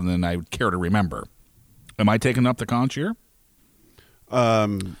more often than I would care to remember. Am I taking up the conch here?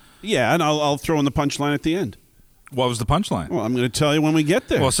 Yeah, and I'll throw in the punchline at the end. What was the punchline? Well, I'm going to tell you when we get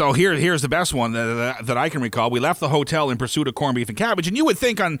there. Well, so here's the best one that I can recall. We left the hotel in pursuit of corned beef and cabbage, and you would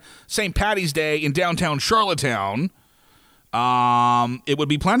think on St. Patty's Day in downtown Charlottetown, it would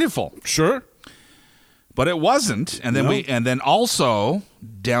be plentiful. Sure. But it wasn't. And then also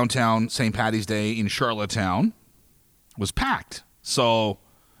downtown St. Patty's Day in Charlottetown was packed. So,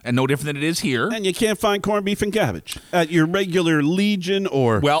 and no different than it is here. And you can't find corned beef and cabbage at your regular Legion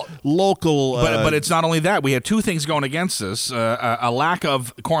or local. But it's not only that. We had 2 things going against us: a lack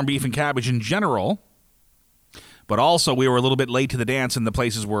of corned beef and cabbage in general, but also we were a little bit late to the dance, and the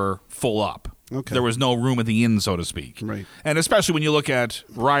places were full up. Okay. There was no room at the inn, so to speak. Right. And especially when you look at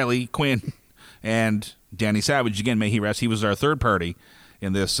Riley, Quinn, and Danny Savage. Again, may he rest. He was our third party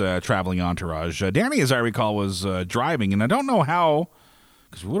in this traveling entourage. Danny, as I recall, was driving, and I don't know how.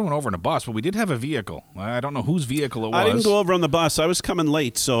 Because we would have went over in a bus, but we did have a vehicle. I don't know whose vehicle it was. I didn't go over on the bus. I was coming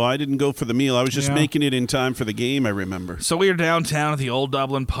late, so I didn't go for the meal. I was just making it in time for the game, I remember. So we were downtown at the Old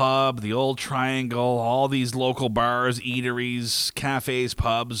Dublin Pub, the Old Triangle, all these local bars, eateries, cafes,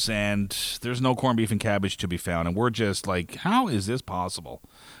 pubs, and there's no corned beef and cabbage to be found. And we're just like, how is this possible?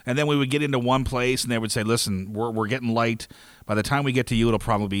 And then we would get into one place, and they would say, listen, we're getting light. By the time we get to you, it'll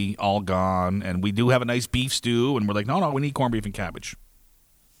probably be all gone. And we do have a nice beef stew, and we're like, no, we need corned beef and cabbage.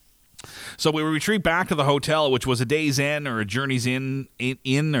 So we would retreat back to the hotel, which was a Days Inn or a Journey's Inn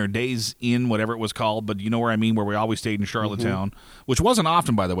or Days Inn, whatever it was called. But you know where I mean, where we always stayed in Charlottetown, which wasn't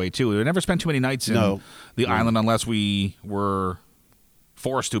often, by the way, too. We never spent too many nights in the island unless we were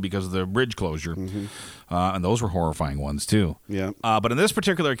forced to because of the bridge closure. And those were horrifying ones, too. Yeah. But in this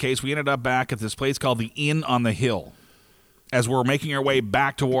particular case, we ended up back at this place called the Inn on the Hill. As we're making our way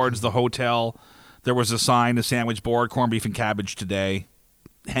back towards the hotel, there was a sign, a sandwich board, corned beef and cabbage today.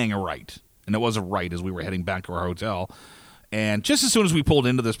 Hang a right. And it was a right as we were heading back to our hotel. And just as soon as we pulled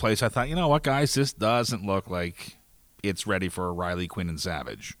into this place, I thought, you know what, guys, this doesn't look like it's ready for Riley, Quinn, and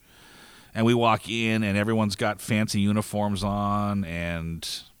Savage. And we walk in, and everyone's got fancy uniforms on, and,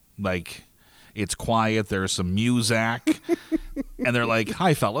 like, it's quiet. There's some music. And they're like,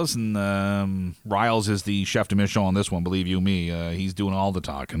 hi, fellas. And Riles is the chef de mission on this one, believe you me. He's doing all the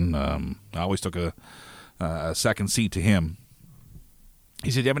talking. I always took a second seat to him. He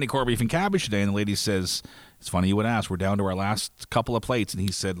said, do you have any corned beef and cabbage today? And the lady says, it's funny you would ask. We're down to our last couple of plates. And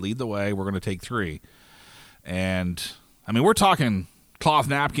he said, lead the way. We're going to take 3. And, I mean, we're talking cloth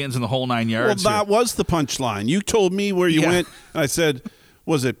napkins and the whole 9 yards. Well, that was the punchline. You told me where you went. I said,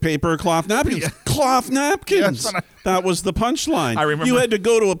 was it paper or cloth napkins? Cloth napkins. Yes, that was the punchline. I remember. You had to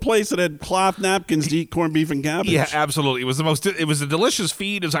go to a place that had cloth napkins to eat corned beef and cabbage. Yeah, absolutely. It was a delicious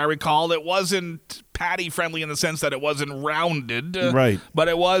feed, as I recall. It wasn't patty friendly in the sense that it wasn't rounded. Right. But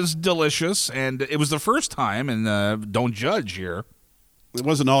it was delicious, and it was the first time, and don't judge here. It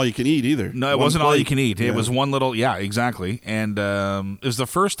wasn't all you can eat either. No, it wasn't all you can eat. It was one little, exactly. And it was the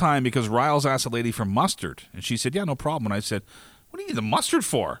first time because Riles asked a lady for mustard, and she said, yeah, no problem. And I said, what do you need the mustard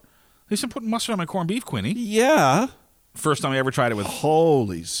for? He said, putting mustard on my corned beef, Quinny. Yeah. First time I ever tried it with.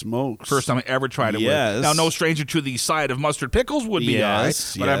 Holy smokes. First time I ever tried it with. Now, no stranger to the side of mustard pickles would be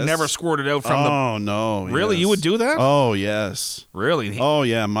but I've never squirted out from the. Oh, no. Really? Yes. You would do that? Oh, yes. Really? Oh,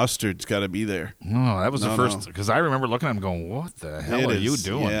 yeah. Mustard's got to be there. Oh, that was the first. Because I remember looking at him going, what the hell are you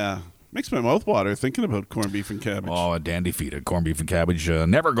doing? Yeah. Makes my mouth water thinking about corned beef and cabbage. Oh, a dandy feed of corned beef and cabbage.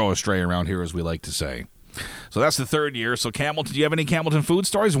 Never go astray around here, as we like to say. So that's the third year. So Campbellton, do you have any Campbellton food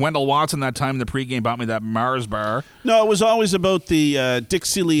stories? Wendell Watson that time in the pregame bought me that Mars bar. No, it was always about the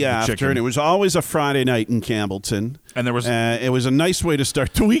Dixie Lee after, chicken. and it was always a Friday night in Campbellton. And there was it was a nice way to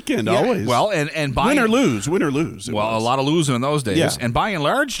start the weekend. Always. Well, and by win or lose. Well, a lot of losing in those days. Yeah. And by and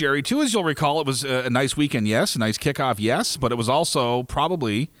large, Jerry, too, as you'll recall, it was a nice weekend, yes, a nice kickoff, yes, but it was also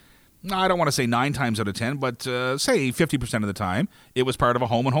probably, I don't want to say 9 times out of 10, but say 50% of the time, it was part of a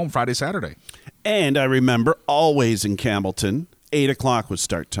home-and-home Friday, Saturday. And I remember always in Campbellton, 8 o'clock was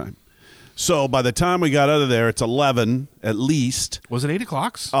start time. So by the time we got out of there, it's 11 at least. Was it 8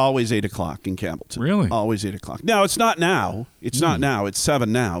 o'clock? Always 8 o'clock in Campbellton. Really? Always 8 o'clock. Now, it's not now. It's not now. It's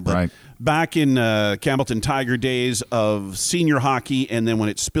 7 now. But Right. back in Campbellton Tiger days of senior hockey, and then when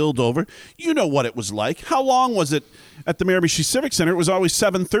it spilled over, you know what it was like. How long was it at the Miramichi Civic Center? It was always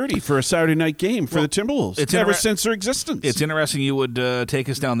 7:30 for a Saturday night game for the Timberwolves. It's ever since their existence. It's interesting you would take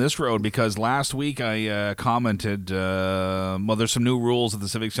us down this road because last week I commented, well, there's some new rules at the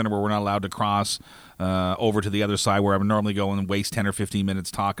Civic Center where we're not allowed to cross over to the other side where I would normally go and waste 10 or 15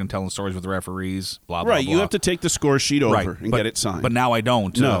 minutes talking, telling stories with the referees, blah, blah, right. blah. You have to take the score sheet over and get it signed. But now I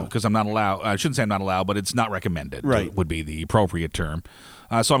don't No. because I'm not allowed. I shouldn't say I'm not allowed, but it's not recommended. Right. Would be the appropriate term.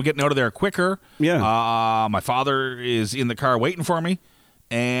 So I'm getting out of there quicker. Yeah. My father is in the car waiting for me.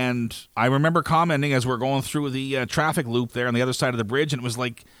 And I remember commenting as we're going through the traffic loop there on the other side of the bridge, and it was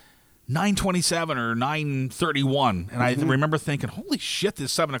like 9:27 or 9:31. And I remember thinking, holy shit,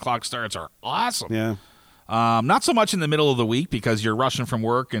 this 7 o'clock starts are awesome. Yeah. Not so much in the middle of the week because you're rushing from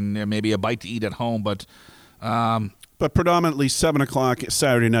work and maybe a bite to eat at home, but But predominantly 7 o'clock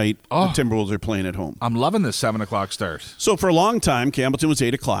Saturday night, the Timberwolves are playing at home. I'm loving this 7 o'clock start. So for a long time, Campbellton was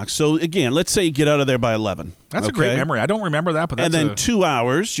 8 o'clock. So again, let's say you get out of there by 11. That's a great memory. I don't remember that, but that's and then 2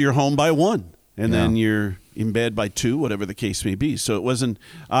 hours, you're home by 1. And then you're in bed by 2, whatever the case may be. So it wasn't,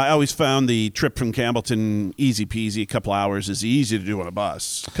 I always found the trip from Campbellton easy peasy. A couple hours is easy to do on a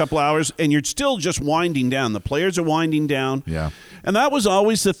bus. A couple hours, and you're still just winding down. The players are winding down. Yeah. And that was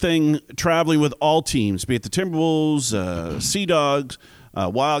always the thing traveling with all teams, be it the Timberwolves, Sea Dogs,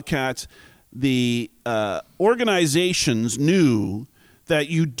 Wildcats. The organizations knew that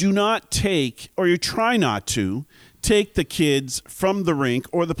you do not take, or you try not to, take the kids from the rink,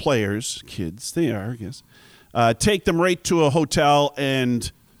 or the players, kids, they are, I guess, take them right to a hotel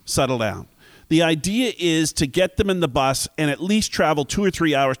and settle down. The idea is to get them in the bus and at least travel 2 or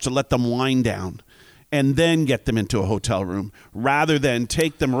 3 hours to let them wind down and then get them into a hotel room rather than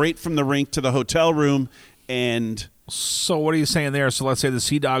take them right from the rink to the hotel room and... So what are you saying there? So let's say the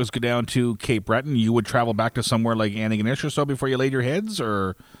Sea Dogs go down to Cape Breton. You would travel back to somewhere like Antigonish or so before you laid your heads,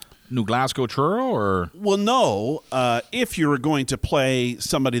 or New Glasgow Truro, or? Well, no. If you were going to play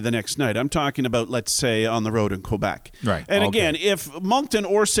somebody the next night, I'm talking about, let's say, on the road in Quebec. Right. And Okay. again, if Moncton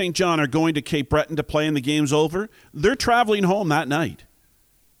or St. John are going to Cape Breton to play and the game's over, they're traveling home that night.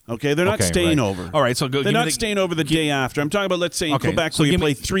 Okay, they're not Okay, staying right. over. All right, so they're not staying over the day after. I'm talking about, let's say, in Okay, Quebec, so where you give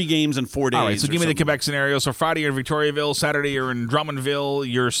me- play 3 games in 4 days. All right, so or give me the something. Quebec scenario. So Friday you're in Victoriaville, Saturday you're in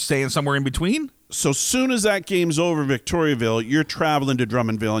Drummondville. You're staying somewhere in between? So soon as that game's over in Victoriaville, you're traveling to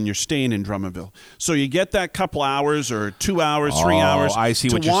Drummondville and you're staying in Drummondville. So you get that couple hours or 2 hours, 3 hours I see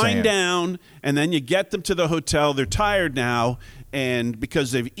to what you're wind saying. down, and then you get them to the hotel. They're tired now, and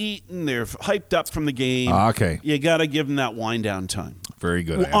because they've eaten, they're hyped up from the game. Okay. You got to give them that wind down time. Very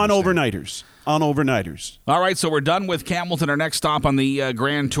good. I On understand. overnighters. On overnighters. All right, so we're done with Campbellton. Our next stop on the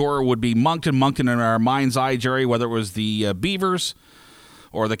Grand Tour would be Moncton. Moncton in our mind's eye, Jerry, whether it was the Beavers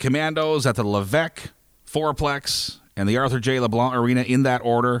or the Commandos at the Levesque, Fourplex, and the Arthur J. LeBlanc Arena in that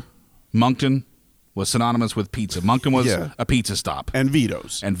order. Moncton was synonymous with pizza. Moncton was a pizza stop. And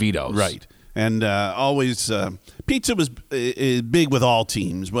Vito's. And Vito's. Right. And always, pizza was is big with all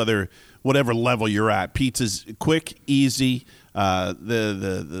teams, whatever level you're at. Pizza's quick, easy.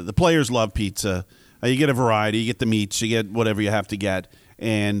 The players love pizza. You get a variety. You get the meats. You get whatever you have to get.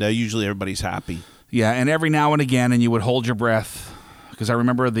 And usually everybody's happy. Yeah, and every now and again, and you would hold your breath, because I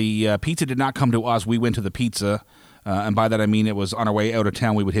remember the pizza did not come to us. We went to the pizza, and by that I mean it was on our way out of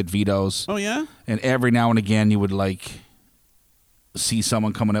town. We would hit Vito's. Oh, yeah? And every now and again, you would see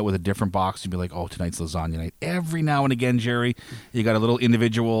someone coming out with a different box. You'd be like, oh, tonight's lasagna night. Every now and again, Jerry, you got a little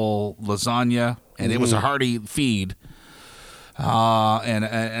individual lasagna, and it was a hearty feed. And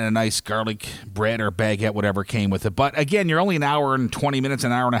a nice garlic bread or baguette, whatever came with it. But again, you're only an hour and 20 minutes,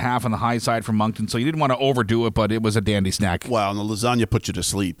 an hour and a half on the high side from Moncton, so you didn't want to overdo it, but it was a dandy snack. Wow, and the lasagna put you to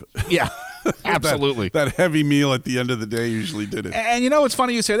sleep. Yeah, absolutely. That heavy meal at the end of the day usually did it. And you know, it's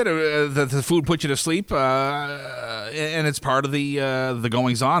funny you say that, that the food put you to sleep, and it's part of the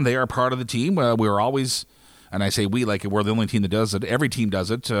goings-on. They are part of the team. We were always, and I say we like we're the only team that does it. Every team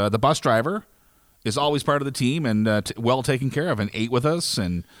does it. The bus driver is always part of the team and well taken care of, and ate with us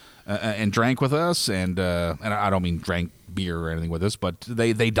and drank with us, and I don't mean drank beer or anything with us, but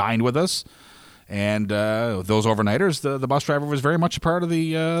they dined with us. And those overnighters, the bus driver was very much a part of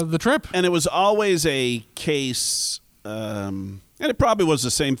the trip. And it was always a case, and it probably was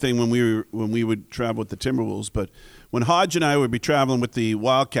the same thing when we would travel with the Timberwolves. But when Hodge and I would be traveling with the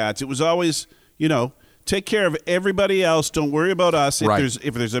Wildcats, it was always, take care of everybody else. Don't worry about us.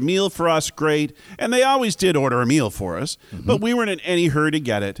 If there's a meal for us, great. And they always did order a meal for us, but we weren't in any hurry to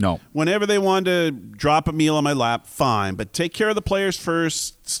get it. No. Whenever they wanted to drop a meal on my lap, fine. But take care of the players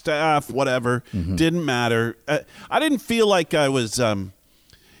first, staff, whatever. Didn't matter. I didn't feel like I was, I'm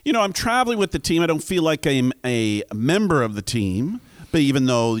traveling with the team. I don't feel like I'm a member of the team. But even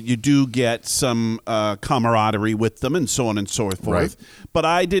though you do get some camaraderie with them and so on and so forth. Right. But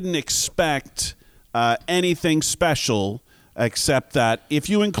I didn't expect anything special, except that if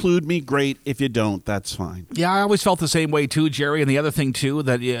you include me, great. If you don't, that's fine. Yeah, I always felt the same way too, Jerry. And the other thing too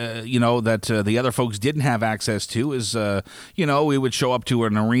that the other folks didn't have access to is we would show up to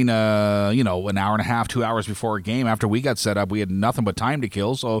an arena an hour and a half, 2 hours before a game. After we got set up, we had nothing but time to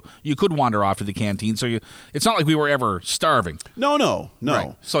kill, so you could wander off to the canteen. So it's not like we were ever starving. No.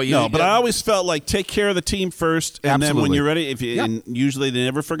 Right. So but I always felt like take care of the team first, and then when you're ready, and usually they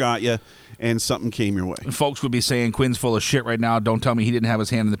never forgot you. And something came your way. Folks would be saying Quinn's full of shit right now. Don't tell me he didn't have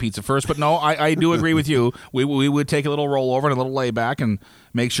his hand in the pizza first. But no, I do agree with you. We would take a little rollover and a little layback and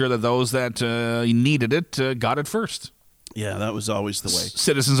make sure that those that needed it got it first. Yeah, that was always the way.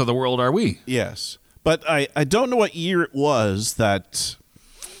 Citizens of the world are we. Yes. But I don't know what year it was that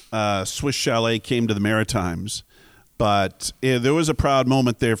Swiss Chalet came to the Maritimes. But there was a proud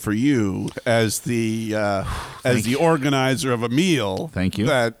moment there for you as the organizer of a meal. Thank you.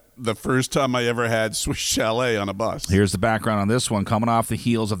 That the first time I ever had Swiss Chalet on a bus. Here's the background on this one. Coming off the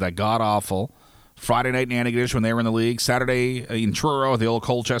heels of that god-awful Friday night in Antigonish when they were in the league, Saturday in Truro at the old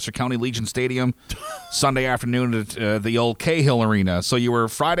Colchester County Legion Stadium, Sunday afternoon at the old Cahill Arena. So you were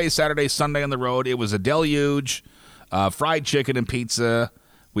Friday, Saturday, Sunday on the road. It was a deluge, fried chicken and pizza.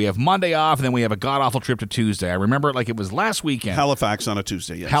 We have Monday off, and then we have a god-awful trip to Tuesday. I remember it like it was last weekend. Halifax on a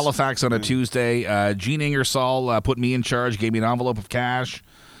Tuesday, yes. Halifax on a Tuesday. Gene Ingersoll put me in charge, gave me an envelope of cash,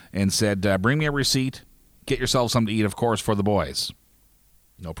 and said, bring me a receipt, get yourself something to eat, of course, for the boys.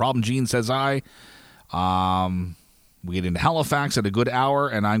 No problem, Gene, says I. We get into Halifax at a good hour,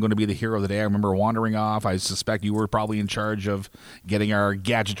 and I'm going to be the hero of the day. I remember wandering off. I suspect you were probably in charge of getting our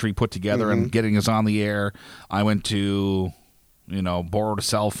gadgetry put together and getting us on the air. I went to, borrowed a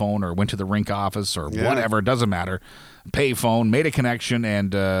cell phone or went to the rink office or whatever. It doesn't matter. Pay phone, made a connection,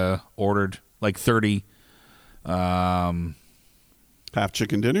 and ordered like 30 half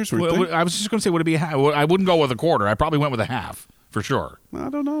chicken dinners? I was just going to say, would it be a half? I wouldn't go with a quarter. I probably went with a half, for sure. I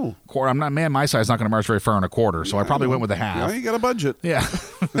don't know. Quarter. I'm not, man, my size is not going to march very far in a quarter, so I probably went with a half. Yeah, you got a budget. Yeah.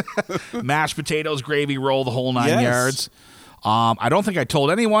 Mashed potatoes, gravy roll, the whole 9 yards. I don't think I told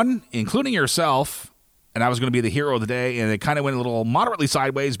anyone, including yourself, and I was going to be the hero of the day, and it kind of went a little moderately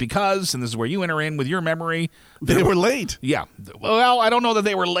sideways because, and this is where you enter in with your memory. They were late. Yeah. Well, I don't know that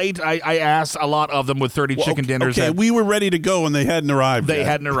they were late. I asked a lot of them with 30 chicken dinners. Okay, we were ready to go and they hadn't arrived They yet.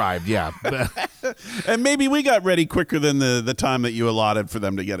 hadn't arrived, yeah. And maybe we got ready quicker than the time that you allotted for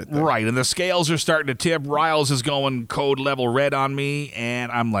them to get it there. Right, and the scales are starting to tip. Riles is going code level red on me,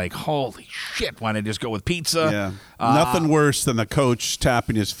 and I'm like, holy shit, why didn't I just go with pizza? Yeah. Nothing worse than the coach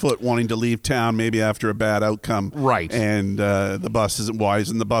tapping his foot wanting to leave town maybe after a bad outcome. Right. And the bus isn't wise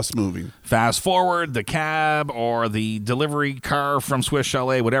and the bus moving. Fast forward, the cab or the delivery car from Swiss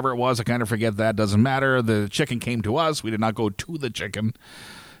Chalet, whatever it was, I kind of forget that. Doesn't matter. The chicken came to us. We did not go to the chicken.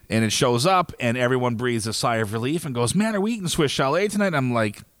 And it shows up, and everyone breathes a sigh of relief and goes, man, are we eating Swiss Chalet tonight? And I'm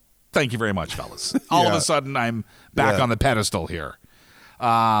like, thank you very much, fellas. All of a sudden, I'm back on the pedestal here.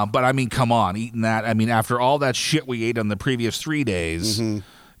 But, I mean, come on, eating that. I mean, after all that shit we ate on the previous 3 days, to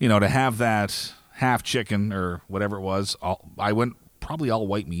have that half chicken or whatever it was, I went probably all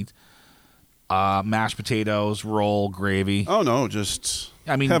white meat, mashed potatoes, roll, gravy. Oh, no, just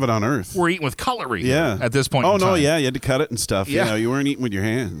heaven on earth. We're eating with cutlery at this point in time. Oh, no, yeah, you had to cut it and stuff. Yeah. You weren't eating with your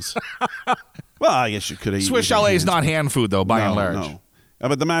hands. Well, I guess you could have eaten Swiss Chalet is not hand food, though, by and large. No.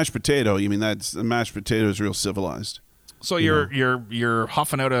 But the mashed potato, the mashed potato is real civilized. So you're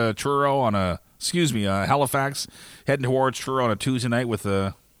huffing out a Truro on Halifax, heading towards Truro on a Tuesday night with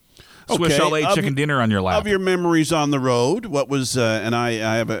a Swiss Chalet chicken dinner on your lap. Of your memories on the road, what was, and I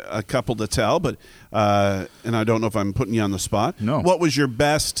have a couple to tell, but and I don't know if I'm putting you on the spot. No. What was your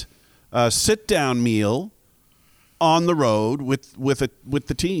best sit-down meal on the road with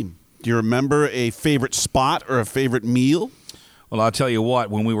the team? Do you remember a favorite spot or a favorite meal? Well, I'll tell you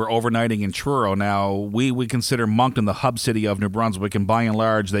what, when we were overnighting in Truro, now we consider Moncton the hub city of New Brunswick, and by and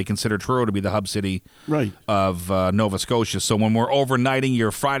large, they consider Truro to be the hub city of Nova Scotia. So when we're overnighting,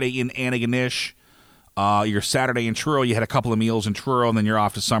 your Friday in Antigonish, your Saturday in Truro, you had a couple of meals in Truro, and then you're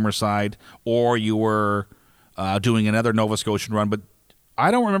off to Summerside, or you were doing another Nova Scotian run. But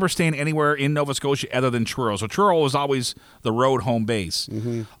I don't remember staying anywhere in Nova Scotia other than Truro. So Truro was always the road home base.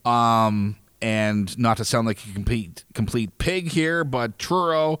 And not to sound like a complete pig here, but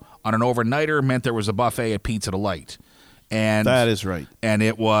Truro on an overnighter meant there was a buffet at Pizza Delight. And that is right. And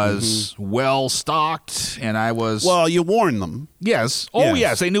it was well stocked, and I was... Well, you warned them. Yes. Oh,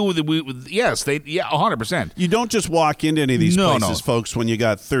 yes. They knew that we... Yes, 100%. You don't just walk into any of these places, folks, when you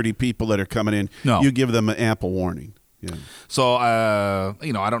got 30 people that are coming in. No. You give them an ample warning. Yeah. So, I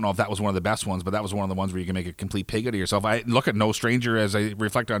don't know if that was one of the best ones, but that was one of the ones where you can make a complete pig out of yourself. I look at no stranger as I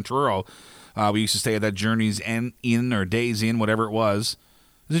reflect on Truro. We used to stay at that Journey's Inn or Days Inn, whatever it was.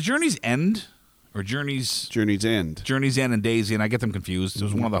 Is it Journey's End or Journey's End? Journey's End and Days Inn. I get them confused. It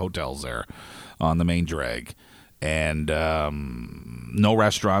was one of the hotels there on the main drag. And no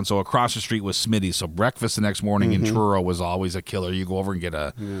restaurant. So across the street was Smitty's. So breakfast the next morning in Truro was always a killer. You go over and get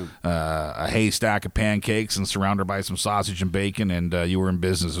a haystack of pancakes and surround her by some sausage and bacon, and you were in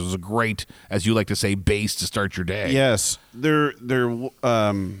business. It was a great, as you like to say, base to start your day. Yes. They're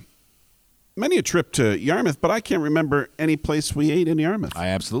many a trip to Yarmouth, but I can't remember any place we ate in Yarmouth. I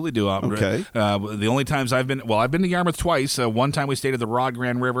absolutely do. Okay. The only times I've been to Yarmouth twice. One time we stayed at the Raw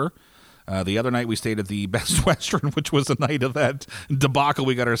Grand River. The other night we stayed at the Best Western, which was the night of that debacle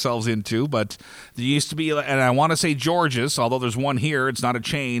we got ourselves into. But there used to be, and I want to say George's, although there's one here, it's not a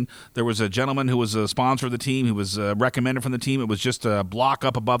chain. There was a gentleman who was a sponsor of the team. He was recommended from the team. It was just a block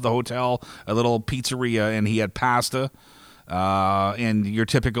up above the hotel, a little pizzeria, and he had pasta. And your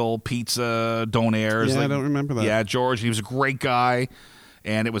typical pizza donairs. Yeah, I don't remember that. Yeah, George, he was a great guy,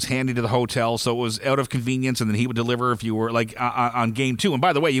 and it was handy to the hotel, so it was out of convenience, and then he would deliver if you were, like, on game 2. And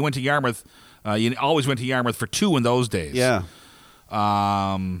by the way, you went to Yarmouth, you always went to Yarmouth for 2 in those days. Yeah.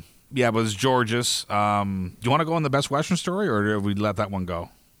 It was George's. Do you want to go on the Best Western story, or do we let that one go?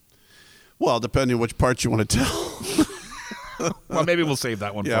 Well, depending on which part you want to tell. Well, maybe we'll save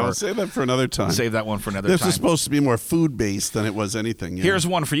that one for... we'll save that for another time. Save that one for another time. This is supposed to be more food-based than it was anything. Yeah. Here's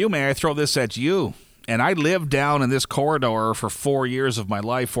one for you. May I throw this at you? And I lived down in this corridor for 4 years of my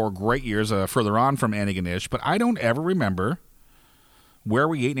life, 4 great years further on from Antigonish, but I don't ever remember where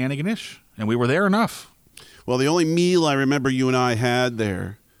we ate in Antigonish, and we were there enough. Well, the only meal I remember you and I had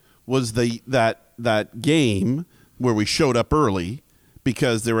there was that game where we showed up early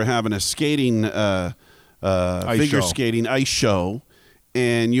because they were having a skating... figure skating ice show,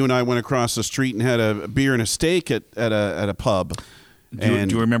 and you and I went across the street and had a beer and a steak at a pub. Do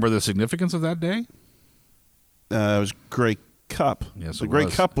you remember the significance of that day? It was Grey Cup. Yes, the Grey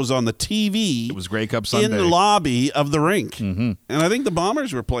Cup was on the TV. It was Grey Cup Sunday in the lobby of the rink, and I think the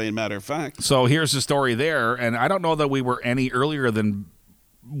Bombers were playing. Matter of fact. So here's the story there, and I don't know that we were any earlier than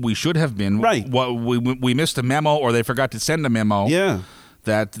we should have been. Right. We missed a memo, or they forgot to send a memo. Yeah.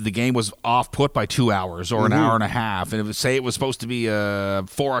 That the game was off put by 2 hours or an hour and a half, and it was supposed to be a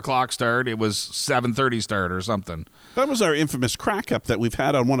 4:00 start. It was 7:30 start or something. That was our infamous crack up that we've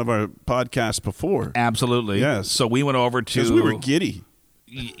had on one of our podcasts before. Absolutely. Yes. So we went over to... Because we were giddy.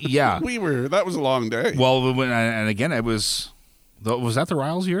 Yeah. That was a long day. Well, and again, it was... Was that the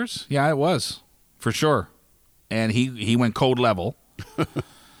Riles years? Yeah, it was. For sure. And he went code level.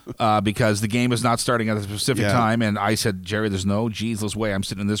 Because the game is not starting at a specific time, and I said, Jerry, there's no Jesus way I'm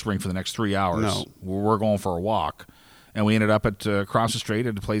sitting in this rink for the next 3 hours. No. We're going for a walk. And we ended up at across the street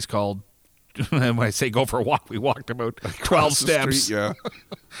at a place called, and when I say go for a walk, we walked about 12 steps. Street, yeah.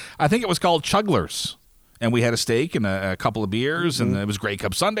 I think it was called Chugglers. And we had a steak and a couple of beers, and it was Grey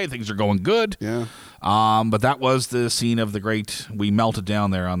Cup Sunday. Things are going good. Yeah. But that was the scene of the great, we melted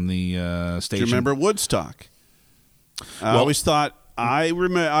down there on the station. Do you remember Woodstock? I always thought, I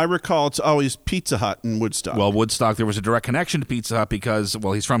recall it's always Pizza Hut in Woodstock. Well, Woodstock, there was a direct connection to Pizza Hut because,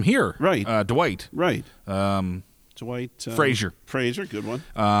 well, he's from here. Right. Dwight. Right. Dwight. Fraser. Fraser, good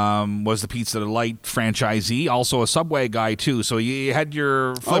one. Was the Pizza Delight franchisee, also a Subway guy, too. So you had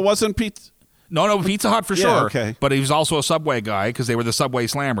your... Oh, wasn't Pizza... No, Pizza Hut for sure. Okay. But he was also a Subway guy because they were the Subway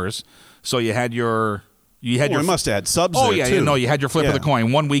Slammers. So you had your... I must have had subs there, too. You had your flip of the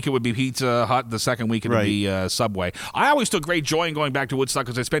coin. 1 week it would be Pizza Hut. The second week it would be Subway. I always took great joy in going back to Woodstock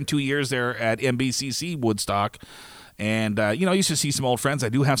because I spent 2 years there at MBCC Woodstock. And, I used to see some old friends. I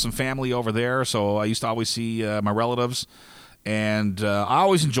do have some family over there, so I used to always see my relatives. And I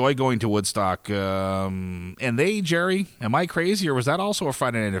always enjoy going to Woodstock. And they, Jerry, am I crazy, or was that also a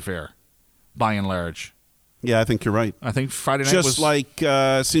Friday night affair, by and large? Yeah, I think you're right. I think Friday night Just like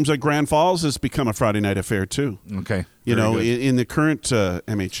seems like Grand Falls has become a Friday night affair too. Okay. You know, Very good. in the current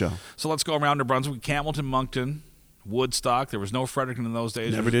MHL. So let's go around to Brunswick, Campbellton, Moncton, Woodstock. There was no Fredericton in those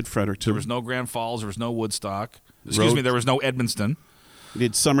days. Never did Fredericton. There was no Grand Falls. There was no Woodstock. Excuse me, there was no Edmundston. We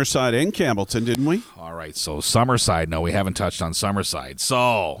did Summerside and Campbellton, didn't we? All right, so Summerside. No, we haven't touched on Summerside.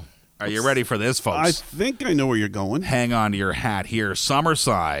 So, are you ready for this, folks? I think I know where you're going. Hang on to your hat here.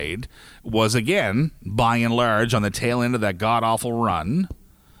 Summerside was, again, by and large, on the tail end of that god-awful run.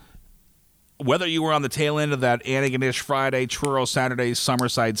 Whether you were on the tail end of that Antigonish Friday, Truro Saturday,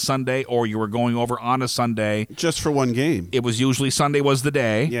 Summerside Sunday, or you were going over on a Sunday. Just for one game. It was usually Sunday was the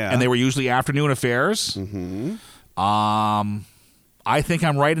day, and they were usually afternoon affairs. Mm-hmm. I think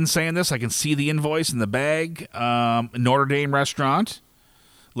I'm right in saying this. I can see the invoice in the bag. Notre Dame restaurant,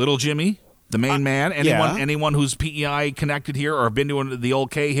 Little Jimmy, the main man. Anyone who's PEI connected here or been to the old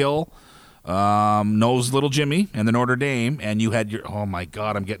Cahill knows Little Jimmy and the Notre Dame. And you had your oh my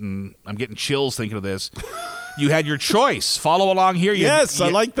God, I'm getting chills thinking of this. You had your choice. Follow along here. I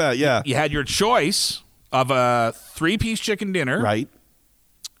like that. Yeah, you had your choice of a 3-piece chicken dinner, right?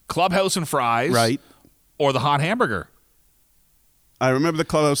 Clubhouse and fries, right? Or the hot hamburger. I remember the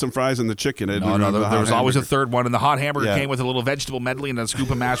clubhouse and fries and the chicken. There was always a third one, and the hot hamburger came with a little vegetable medley and a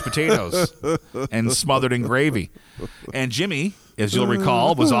scoop of mashed potatoes and smothered in gravy. And Jimmy, as you'll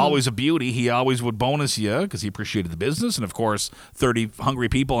recall, was always a beauty. He always would bonus you because he appreciated the business. And, of course, 30 hungry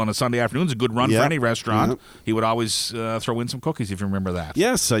people on a Sunday afternoon is a good run for any restaurant. He would always throw in some cookies, if you remember that.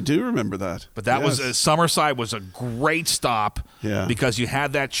 Yes, I do remember that. But that was Summerside was a great stop because you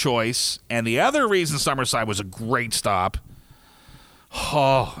had that choice. And the other reason Summerside was a great stop –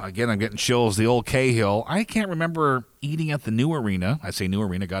 oh, again, I'm getting chills. The old Cahill. I can't remember eating at the new arena. I say new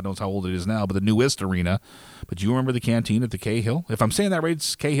arena. God knows how old it is now, but the newest arena. But do you remember the canteen at the Cahill? If I'm saying that right,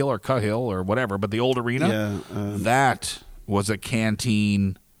 it's Cahill or Cahill or whatever, but the old arena? Yeah. That was a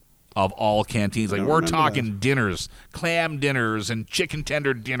canteen of all canteens. Like, we're talking dinners, clam dinners and chicken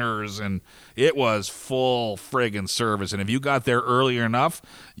tender dinners, and it was full friggin' service. And if you got there earlier enough,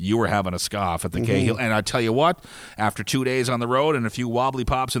 you were having a scoff at the Cahill. And I tell you what, after 2 days on the road and a few wobbly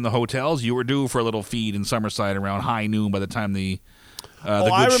pops in the hotels, you were due for a little feed in Summerside around high noon by the time the good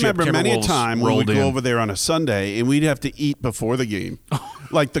I remember ship many a Timberwolves time when rolled we'd in. go over there on a Sunday and we'd have to eat before the game.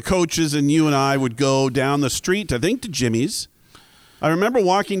 Like the coaches and you and I would go down the street, I think to Jimmy's. I remember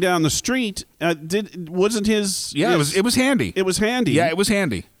walking down the street. Wasn't his? Yeah, it was handy. It was handy. Yeah, it was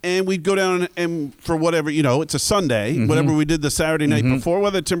handy. And we'd go down and for whatever, it's a Sunday, whatever we did the Saturday night before,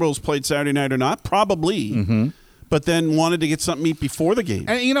 whether Timberwolves played Saturday night or not, probably. But then wanted to get something to eat before the game.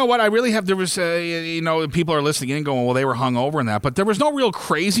 And you know what? I really have. There was, people are listening in going, well, they were hungover and that, but there was no real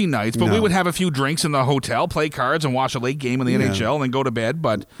crazy nights. But we would have a few drinks in the hotel, play cards, and watch a late game in the NHL, and then go to bed.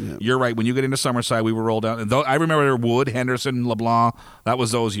 But you're right. When you get into Summerside, we would roll down. And I remember Wood, Henderson, LeBlanc. That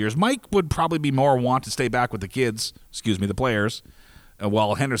was those years. Mike would probably be more want to stay back with the kids. Excuse me, the players.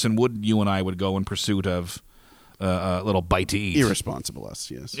 While Henderson would, you and I would go in pursuit of a little bite to eat. Irresponsible us,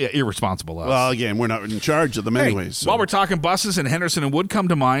 yes. Yeah, irresponsible us. Well, again, we're not in charge of them anyways. So. While we're talking buses and Henderson and Wood come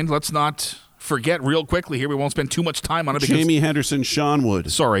to mind, let's not forget real quickly here. We won't spend too much time on it. Jamie Henderson, Sean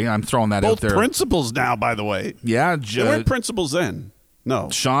Wood. Sorry, I'm throwing that out there. Both principals now, by the way. Yeah. They weren't principals then.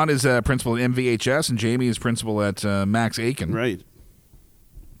 No. Sean is a principal at MVHS, and Jamie is principal at Max Aiken. Right.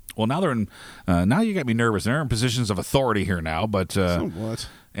 Well, now they're in. Now you got me nervous. They're in positions of authority here now, but somewhat.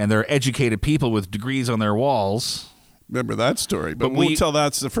 And they're educated people with degrees on their walls. Remember that story, but we'll tell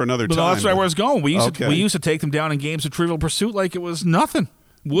that for another time. That's right where I was going. We used to take them down in games of Trivial Pursuit like it was nothing.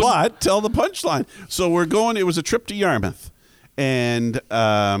 But tell the punchline. So we're going. It was a trip to Yarmouth, and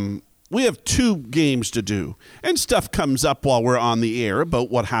we have 2 games to do, and stuff comes up while we're on the air about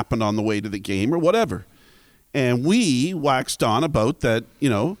what happened on the way to the game or whatever. And we waxed on about that,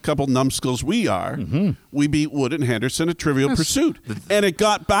 a couple numbskulls we are. We beat Wood and Henderson at Trivial Pursuit. And it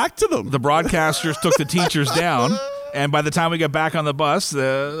got back to them. The broadcasters took the teachers down. And by the time we got back on the bus,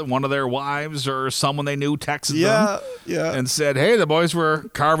 one of their wives or someone they knew texted them and said, hey, the boys were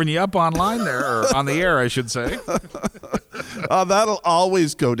carving you up online there, or on the air, I should say. That'll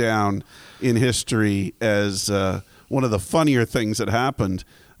always go down in history as one of the funnier things that happened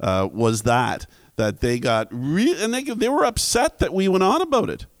was that they got and they were upset that we went on about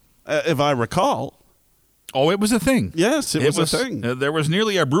it, if I recall. Oh, it was a thing. Yes, it was a thing. There was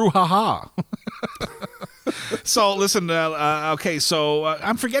nearly a brouhaha. So, listen, okay, so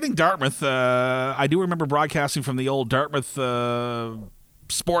I'm forgetting Dartmouth. I do remember broadcasting from the old Dartmouth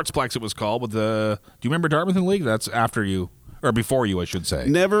Sportsplex, it was called. Do you remember Dartmouth in the league? That's after you, or before you, I should say.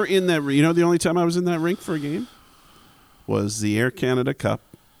 Never in that. The only time I was in that rink for a game was the Air Canada Cup.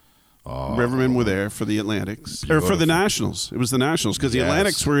 Rivermen were there for the Atlantics. Or for the Beautiful. Nationals. It was the Nationals because the Yes.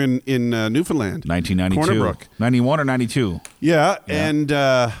 Atlantics were in Newfoundland. 1992. Cornerbrook. 91 or 92? Yeah, and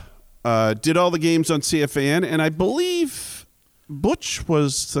did all the games on CFAN, and I believe Butch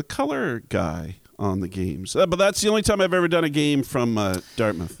was the color guy on the games. But that's the only time I've ever done a game from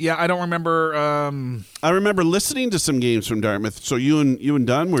Dartmouth. Yeah, I don't remember. I remember listening to some games from Dartmouth. So you and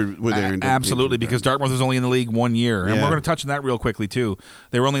Dunn were there. Absolutely, because Dartmouth was only in the league 1 year, and Yeah. we're going to touch on that real quickly too.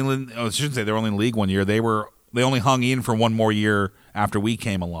 They were only. I shouldn't say they were only in the league 1 year. They only hung in for one more year after we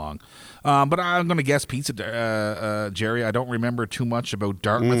came along. But I'm going to guess pizza, Jerry. I don't remember too much about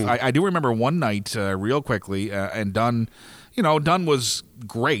Dartmouth. I do remember one night, real quickly, and Dunn. Dunn was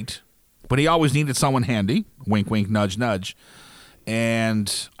great, but he always needed someone handy. Wink, wink, nudge, nudge.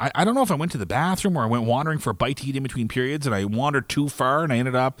 And I don't know if I went to the bathroom or I went wandering for a bite to eat in between periods, and I wandered too far, and I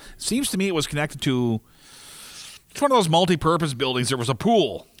ended up. Seems to me it was connected to. It's one of those multi-purpose buildings. There was a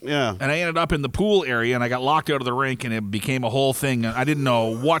pool. Yeah. And I ended up in the pool area, and I got locked out of the rink, and it became a whole thing. I didn't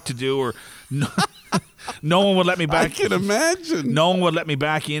know what to do, or no one would let me back. I can imagine. No one would let me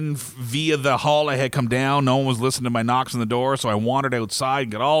back in via the hall I had come down. No one was listening to my knocks on the door, so I wandered outside,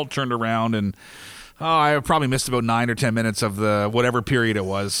 got all turned around, and I probably missed about 9 or 10 minutes of the whatever period it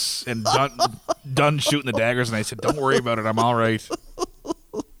was, and done shooting the daggers, and I said, "Don't worry about it, I'm all right."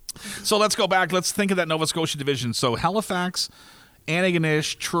 So let's go back. Let's think of that Nova Scotia division. So Halifax,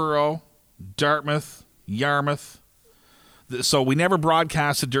 Antigonish, Truro, Dartmouth, Yarmouth. So we never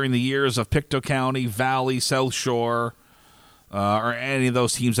broadcasted during the years of Pictou County, Valley, South Shore, or any of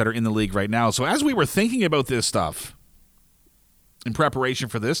those teams that are in the league right now. So as we were thinking about this stuff in preparation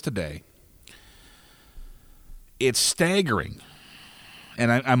for this today, it's staggering.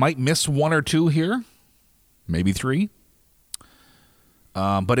 And I might miss one or two here, maybe three.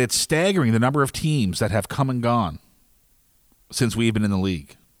 But it's staggering the number of teams that have come and gone since we've been in the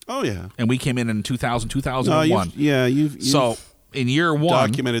league. Oh, yeah. And we came in 2000, No, 2001. you've So in year one,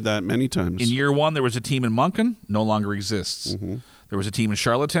 documented that many times. in year one, there was a team in Moncton, no longer exists. Mm-hmm. There was a team in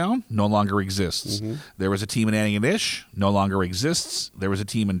Charlottetown, no longer exists. Mm-hmm. There was a team in Antigonish, no longer exists. There was a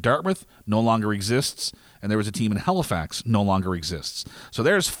team in Dartmouth, no longer exists. And there was a team in Halifax, no longer exists. So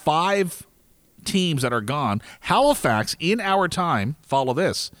there's 5 teams that are gone. Halifax, in our time, follow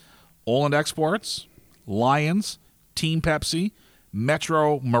this: Oland Exports, Lions, Team Pepsi,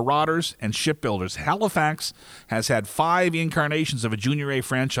 Metro Marauders, and Shipbuilders. Halifax has had 5 incarnations of a Junior A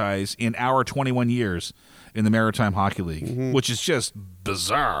franchise in our 21 years in the Maritime Hockey League, which is just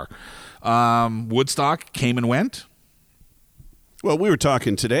bizarre. Woodstock came and went. Well, we were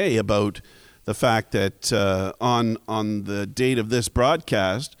talking today about the fact that on the date of this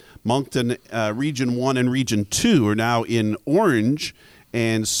broadcast, Moncton Region 1 and Region 2 are now in orange,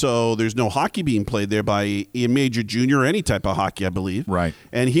 and so there's no hockey being played there by major, junior, or any type of hockey, I believe. Right.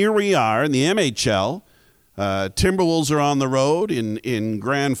 And here we are in the MHL. Timberwolves are on the road in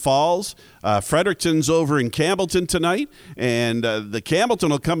Grand Falls. Fredericton's over in Campbellton tonight, and the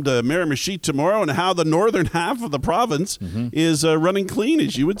Campbellton will come to Miramichi tomorrow. And how the northern half of the province is running clean,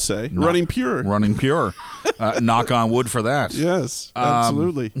 as you would say, running pure. Running pure. Knock on wood for that. Yes,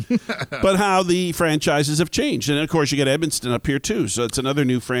 absolutely. But how the franchises have changed, and of course you got Edmonton up here too. So it's another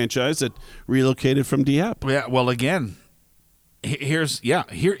new franchise that relocated from Dieppe. Yeah. Well, again, here's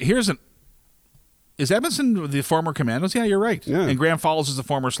an. Is Edmonton the former Commandos? Yeah, you're right. Yeah. And Grand Falls is the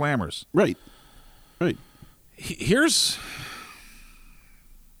former Slammers. Right. Here's.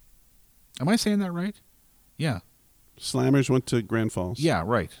 Am I saying that right? Yeah. Slammers went to Grand Falls. Yeah,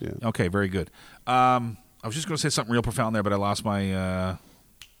 right. Yeah. Okay, very good. I was just going to say something real profound there, but I lost my.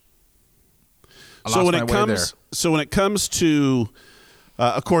 So when it comes to,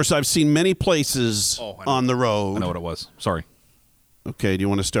 of course, I've seen many places on the road. I know what it was. Sorry. Okay, do you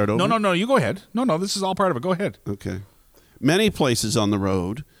want to start over? No, you go ahead. No, this is all part of it. Go ahead. Okay. Many places on the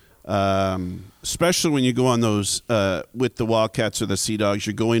road, especially when you go on those with the Wildcats or the Sea Dogs,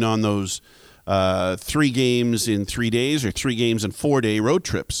 you're going on those 3 games in 3 days or 3 games in 4-day road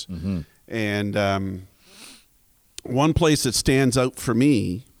trips. Mm-hmm. And one place that stands out for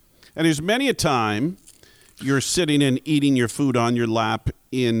me, and there's many a time you're sitting and eating your food on your lap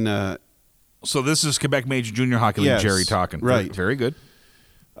in So this is Quebec Major Junior Hockey League, Yes, Jerry talking. right. Very good.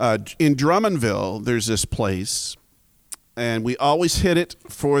 in Drummondville, there's this place, and we always hit it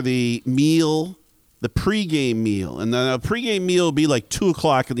for the meal, the pregame meal. And then a pregame meal will be like 2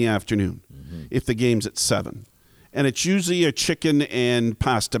 o'clock in the afternoon if the game's at 7. And it's usually a chicken and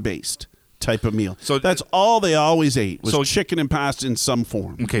pasta based type of meal. So that's all they always ate was chicken and pasta in some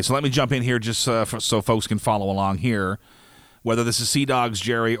form. Okay, so let me jump in here just so folks can follow along here. Whether this is Sea Dogs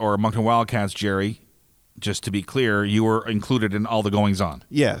Jerry or Moncton Wildcats Jerry, just to be clear, you were included in all the goings-on.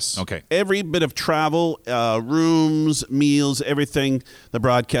 Yes. Okay. Every bit of travel, rooms, meals, everything, the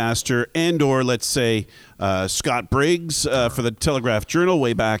broadcaster and or, let's say, Scott Briggs for the Telegraph-Journal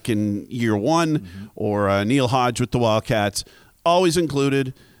way back in year one, or Neil Hodge with the Wildcats, always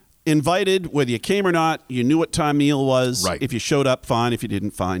included. Invited, whether you came or not, you knew what time meal was. Right. If you showed up, fine. If you didn't,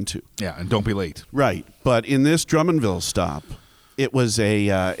 fine too. Yeah, and don't be late. Right. But in this Drummondville stop, it was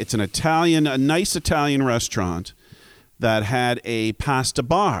it's a nice Italian restaurant that had a pasta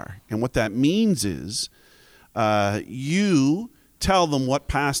bar. And what that means is you tell them what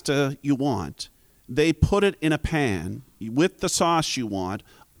pasta you want. They put it in a pan with the sauce you want,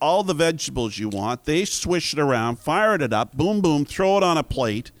 all the vegetables you want. They swish it around, fire it up, boom, boom, throw it on a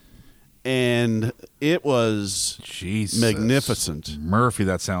plate. And it was magnificent. Murphy,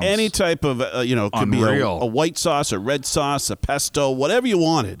 that sounds any type of, could unreal. Be a white sauce, a red sauce, a pesto, whatever you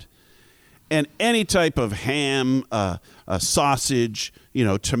wanted. And any type of ham, a sausage,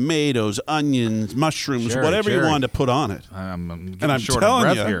 tomatoes, onions, mushrooms, whatever you wanted to put on it. I'm getting short of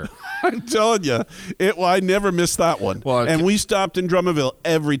breath here. I'm telling you, I never missed that one. Well, and we stopped in Drummondville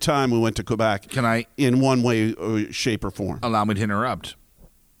every time we went to Quebec. Can I, in one way, shape, or form? Allow me to interrupt.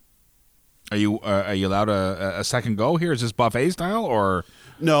 Are you allowed a second go here? Is this buffet style or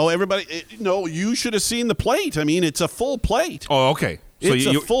no? Everybody, no. You should have seen the plate. I mean, it's a full plate. Oh, okay. So it's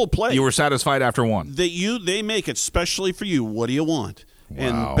a full plate. You were satisfied after one. They make it specially for you. What do you want? Wow.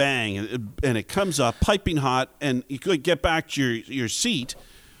 And bang, and it comes up piping hot, and you could get back to your seat.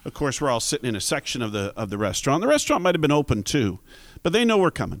 Of course, we're all sitting in a section of the restaurant. The restaurant might have been open too, but they know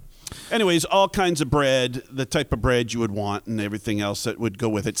we're coming. Anyways, all kinds of bread, the type of bread you would want, and everything else that would go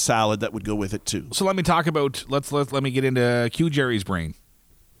with it. Salad that would go with it too. So let me talk about let me get into Q Jerry's brain.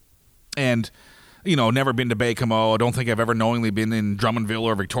 And never been to Baie-Comeau. I don't think I've ever knowingly been in Drummondville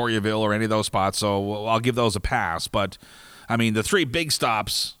or Victoriaville or any of those spots. So I'll give those a pass. But I mean, the three big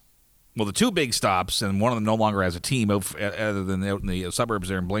stops. Well, the two big stops, and one of them no longer has a team other than out in the suburbs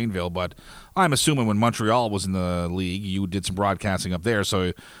there in Blainville. But I'm assuming when Montreal was in the league, you did some broadcasting up there.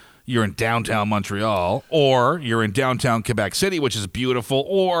 So you're in downtown Montreal, or you're in downtown Quebec City, which is beautiful,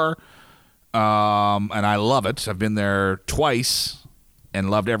 or, and I love it. I've been there twice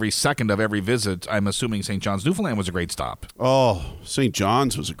and loved every second of every visit. I'm assuming St. John's, Newfoundland was a great stop. Oh, St.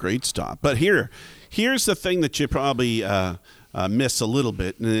 John's was a great stop. But here's the thing that you probably miss a little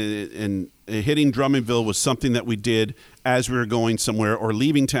bit, and hitting Drummondville was something that we did as we were going somewhere or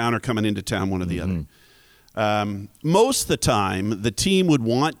leaving town or coming into town, one or the other. Most of the time, the team would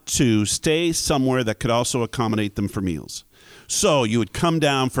want to stay somewhere that could also accommodate them for meals. So you would come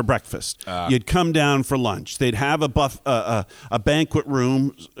down for breakfast. You'd come down for lunch. They'd have a banquet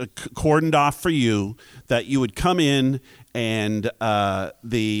room cordoned off for you that you would come in, and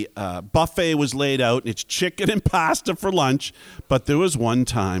the buffet was laid out. It's chicken and pasta for lunch. But there was one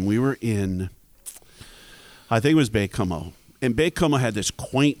time we were in, I think it was Baie-Comeau. And Baie-Comeau had this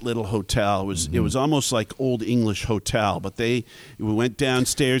quaint little hotel. It was almost like Old English hotel. But we went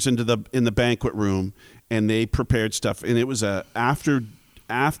downstairs in the banquet room, and they prepared stuff. And it was a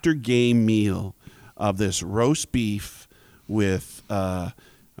after game meal of this roast beef with an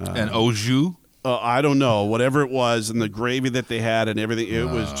au jus. I don't know, whatever it was, and the gravy that they had and everything. It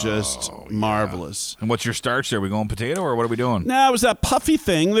was just marvelous. And what's your starch there? Are we going potato, or what are we doing? No, it was that puffy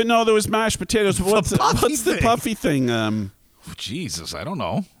thing. No, there was mashed potatoes. What's the puffy thing? Jesus, I don't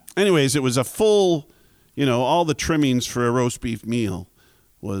know. Anyways, it was a full, all the trimmings for a roast beef meal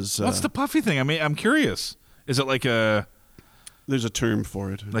was. What's the puffy thing? I mean, I'm curious. Is it like a? There's a term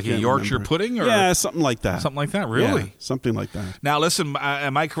for it. Like a Yorkshire pudding? Or? Yeah, something like that. Something like that, really? Yeah, something like that. Now, listen,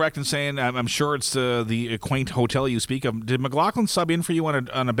 am I correct in saying, I'm sure it's the quaint hotel you speak of, did McLaughlin sub in for you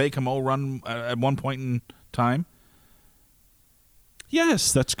on a Baie-Comeau run at one point in time?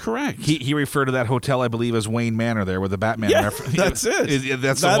 Yes, that's correct. He referred to that hotel, I believe, as Wayne Manor there with the Batman reference. That's it.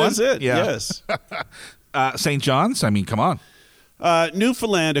 That's the one? That is it, yeah. Yes. St. John's? I mean, come on.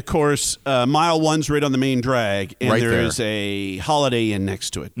 Newfoundland, of course, mile one's right on the main drag, and right there there is a Holiday Inn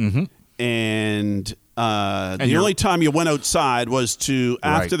next to it. Mm-hmm. And the only time you went outside was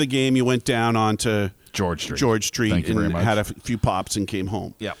after the game, you went down onto George Street Thank you very and much. had a few pops and came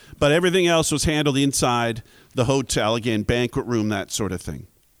home. Yep. But everything else was handled inside the hotel, again, banquet room, that sort of thing.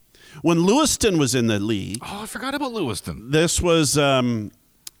 When Lewiston was in the league. Oh, I forgot about Lewiston. This was.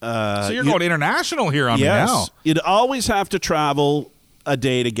 So you're going international here on me now. You'd always have to travel a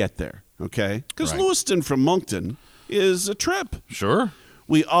day to get there, okay? Because Lewiston from Moncton is a trip. Sure.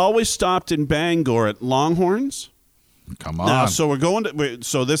 We always stopped in Bangor at Longhorns. Come on. Now, so we're going to.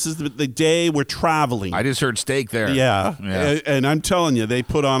 So this is the day we're traveling. I just heard steak there. Yeah. Yeah. And I'm telling you, they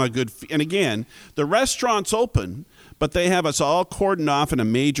put on a good. And again, the restaurant's open, but they have us all cordoned off in a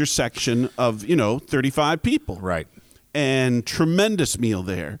major section of 35 people. Right. And tremendous meal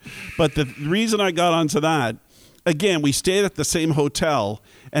there. But the reason I got onto that, again, we stayed at the same hotel,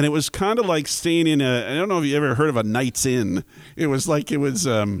 and it was kind of like staying in I don't know if you ever heard of a Knight's Inn. It was like it was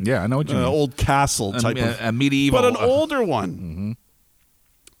I know what you mean. Old castle type of. A medieval. But an older one. Mm-hmm.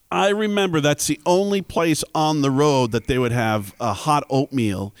 I remember that's the only place on the road that they would have a hot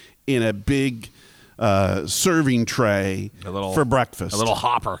oatmeal in a big serving tray for breakfast. A little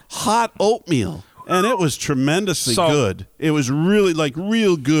hopper. Hot oatmeal. And it was tremendously good. It was really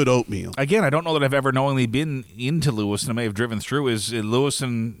real good oatmeal. Again, I don't know that I've ever knowingly been into Lewiston. I may have driven through. Is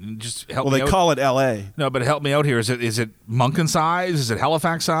Lewiston just help me out? Well, they call it L.A. No, but help me out here. Is it Moncton sized? Is it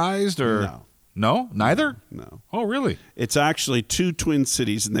Halifax sized? Or No. No? Neither? No. Oh, really? It's actually two twin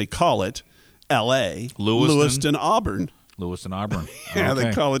cities, and they call it L.A. Lewiston, Auburn. Lewiston, Auburn. Yeah, Okay.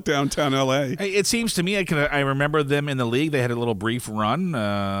 they call it downtown L.A. Hey, it seems to me I remember them in the league. They had a little brief run.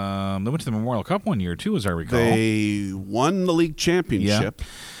 They went to the Memorial Cup one year too, as I recall. They won the league championship.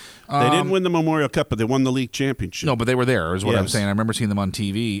 They didn't win the Memorial Cup, but they won the league championship. No, but they were there, is what I'm Yes. saying. I remember seeing them on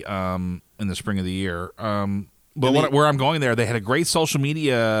TV in the spring of the year. But where I'm going there, they had a great social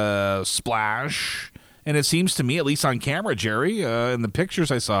media splash. And it seems to me, at least on camera, Jerry, in the pictures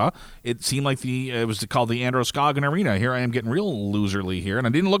I saw, it seemed like it was called the Androscoggin Arena. Here I am getting real loserly here, and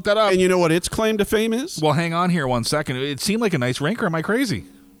I didn't look that up. And you know what its claim to fame is? Well, hang on here 1 second. It seemed like a nice rink, or am I crazy?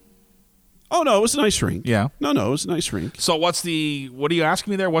 Oh, no, it was a nice rink. Yeah. No, it was a nice rink. So what are you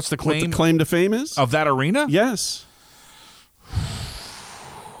asking me there? What's the claim? What the claim to fame is? Of that arena? Yes.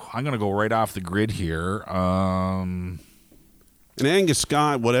 I'm going to go right off the grid here. An Angus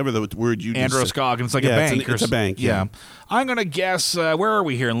Scott, whatever the word you just said. Androscoggin. It's like a bank. It's a bank, yeah. I'm going to guess, where are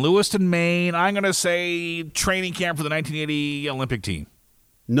we here? In Lewiston, Maine. I'm going to say training camp for the 1980 Olympic team.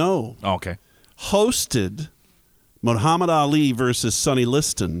 No. Oh, okay. Hosted Muhammad Ali versus Sonny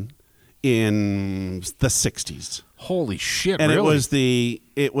Liston in the 60s. Holy shit, And really?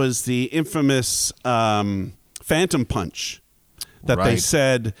 it was the infamous Phantom Punch. That they Right.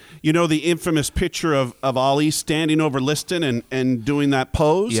 said, the infamous picture of Ali standing over Liston and doing that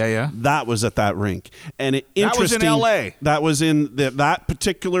pose? Yeah. That was at that rink. And That was in L.A. That was in that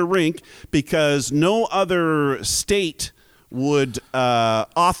particular rink because no other state would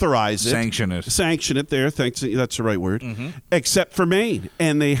authorize it. Sanction it. There. Thanks. That's the right word. Mm-hmm. Except for Maine.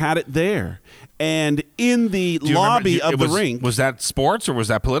 And they had it there. And in the lobby of the rink. Was that sports or was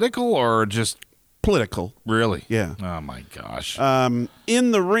that political or just... Political. Really? Yeah. Oh, my gosh.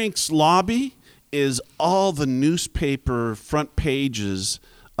 In the rink's lobby is all the newspaper front pages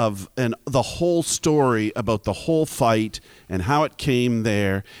and the whole story about the whole fight and how it came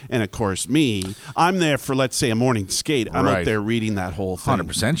there. And, of course, I'm there for, let's say, a morning skate. I'm Right. out there reading that whole thing.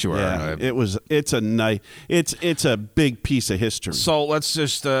 100% you are. Yeah, it's a big piece of history. So let's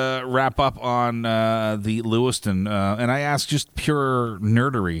just wrap up on the Lewiston. And I ask just pure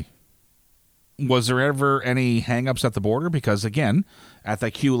nerdery. Was there ever any hang-ups at the border? Because, again, at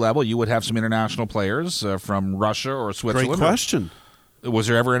the Q level, you would have some international players from Russia or Switzerland. Great question. Was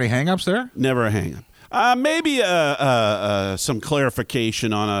there ever any hang-ups there? Never a hang-up. Maybe some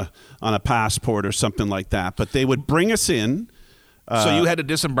clarification on a passport or something like that. But they would bring us in. So you had to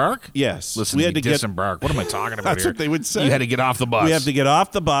disembark? Yes. Listen, we we had to disembark. What am I talking about That's here? what they would say. You had to get off the bus. We have to get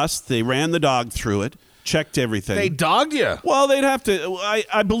off the bus. They ran the dog through it, checked everything. They dogged you. Well, they'd have to.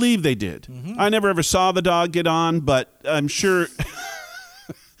 I believe they did. Mm-hmm. I never ever saw the dog get on, but I'm sure.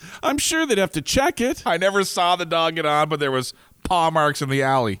 I'm sure they'd have to check it. I never saw the dog get on, but there was paw marks in the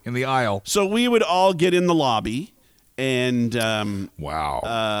aisle. So we would all get in the lobby, and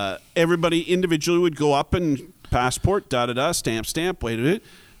Wow. everybody individually would go up and passport, stamp, wait a minute.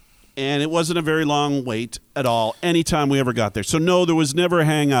 And it wasn't a very long wait at all anytime we ever got there. So, no, there was never a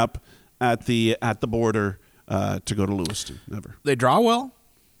hang up at the border to go to Lewiston. Never. They draw well?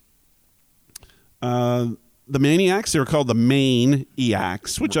 The Maniacs, they were called the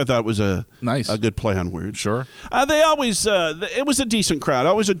Maine-iacs, which I thought was a good play on words. Sure. They always, it was a decent crowd,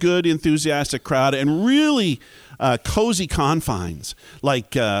 always a good, enthusiastic crowd, and really cozy confines.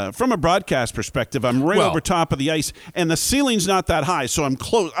 Like, from a broadcast perspective, I'm right over top of the ice, and the ceiling's not that high, so I'm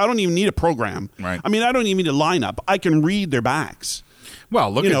close. I don't even need a program. Right. I mean, I don't even need a lineup. I can read their backs.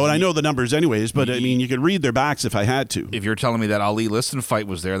 Well, look, and I know the numbers anyways, but I mean, you could read their backs if I had to. If you're telling me that Ali Liston fight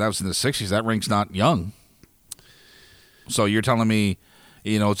was there, that was in the 60s, that rink's not young. So you're telling me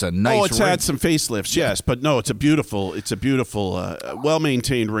It's a nice it's rink. had some facelifts, yes, but no, it's a beautiful,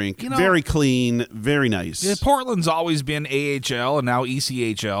 well-maintained rink. Very clean, very nice. Yeah, Portland's always been AHL and now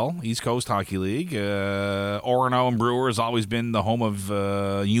ECHL, East Coast Hockey League. Orono and Brewer has always been the home of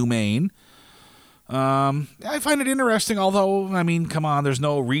UMaine. I find it interesting, although, come on, there's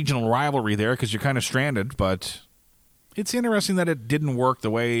no regional rivalry there because you're kind of stranded, but it's interesting that it didn't work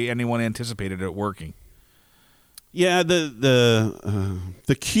the way anyone anticipated it working. Yeah,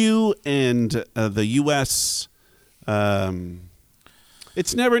 the Q and the U.S.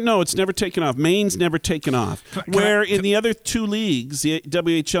 It's never taken off. Maine's never taken off. In the other two leagues, the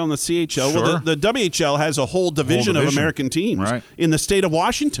WHL and the CHL, sure. well, the WHL has a whole division of American teams in the state of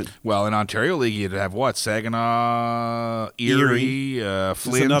Washington. Well, in Ontario League, you'd have what? Saginaw, Erie, Flint.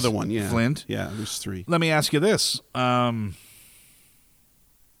 There's another one, yeah. Flint. Yeah, there's three. Let me ask you this.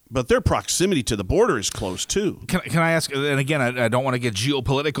 But their proximity to the border is close, too. Can I ask, and again, I don't want to get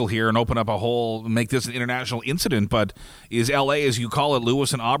geopolitical here and open up make this an international incident, but is L.A., as you call it,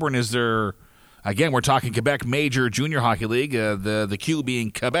 Lewis and Auburn, is there, again, we're talking Quebec Major Junior Hockey League, the Q being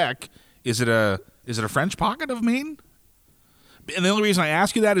Quebec, is it a French pocket of Maine? And the only reason I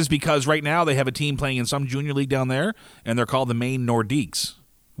ask you that is because right now they have a team playing in some junior league down there, and they're called the Maine Nordiques,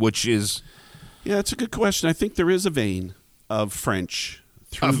 which is... Yeah, it's a good question. I think there is a vein of French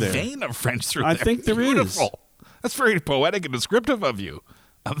through there. Vein of French through there. I think there Beautiful. That's very poetic and descriptive of you.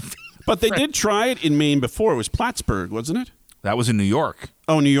 But they did try it in Maine before. It was Plattsburgh, wasn't it? That was in New York.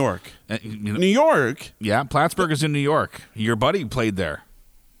 Oh, New York. New York? Yeah, Plattsburgh is in New York. Your buddy played there.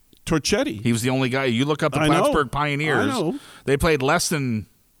 Torchetti. He was the only guy. You look up the Plattsburgh Pioneers. I know. They played less than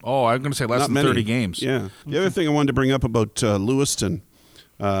 30 games. Yeah. The other thing I wanted to bring up about Lewiston,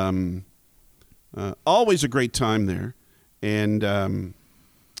 always a great time there. And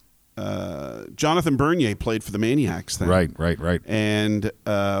Jonathan Bernier played for the Maniacs then. Right. And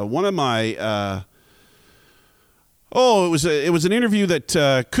one of my it was an interview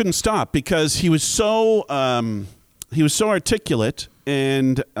that couldn't stop because he was so articulate,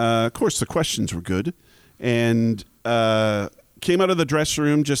 and of course the questions were good, and came out of the dressing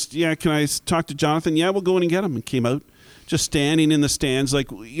room can I talk to Jonathan? Yeah, we'll go in and get him. And came out just standing in the stands,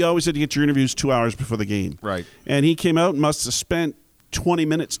 like you always had to get your interviews 2 hours before the game. Right. And he came out and must have spent 20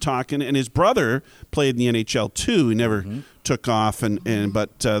 minutes talking, and his brother played in the NHL too. He never took off,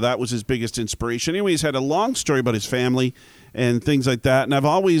 but that was his biggest inspiration. Anyway, he's had a long story about his family and things like that, and I've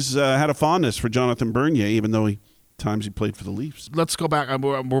always had a fondness for Jonathan Bernier, even though times he played for the Leafs. Let's go back.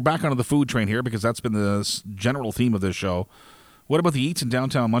 We're back onto the food train here because that's been the general theme of this show. What about the eats in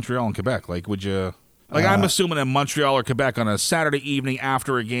downtown Montreal and Quebec? Like, would you... I'm assuming in Montreal or Quebec on a Saturday evening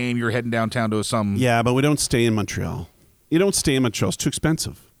after a game, you're heading downtown to some... Yeah, but we don't stay in Montreal. You don't stay in Montreal. It's too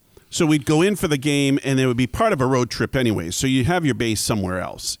expensive. So we'd go in for the game, and it would be part of a road trip anyway. So you have your base somewhere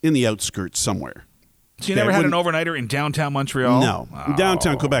else, in the outskirts somewhere. So you never had an overnighter in downtown Montreal? No. Oh.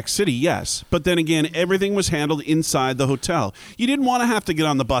 Downtown Quebec City, yes. But then again, everything was handled inside the hotel. You didn't want to have to get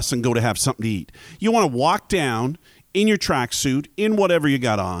on the bus and go to have something to eat. You want to walk down in your tracksuit, in whatever you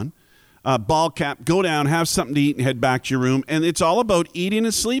got on, ball cap, go down, have something to eat, and head back to your room. And it's all about eating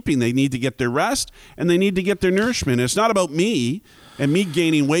and sleeping. They need to get their rest, and they need to get their nourishment. It's not about me and me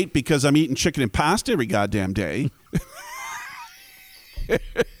gaining weight because I'm eating chicken and pasta every goddamn day.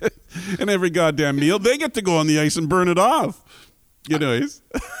 And every goddamn meal, they get to go on the ice and burn it off. So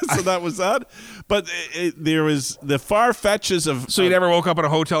that was that. But there was the far fetches of... So you never woke up in a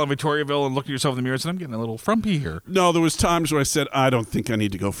hotel in Victoriaville and looked at yourself in the mirror and said, I'm getting a little frumpy here. No, there was times where I said, I don't think I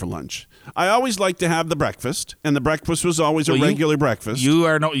need to go for lunch. I always like to have the breakfast, and the breakfast was always a regular breakfast.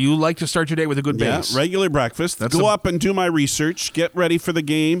 You like to start your day with a good base. Yeah, regular breakfast. Go up and do my research, get ready for the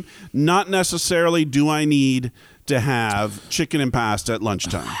game. Not necessarily do I need to have chicken and pasta at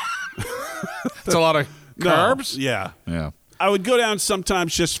lunchtime. It's a lot of carbs? No, Yeah. I would go down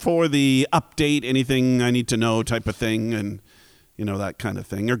sometimes just for the update, anything I need to know type of thing, and that kind of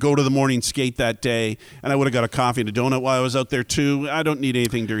thing. Or go to the morning skate that day, and I would have got a coffee and a donut while I was out there too. I don't need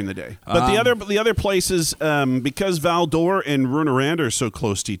anything during the day. But the other places, because Val-d'Or and Rouyn-Noranda are so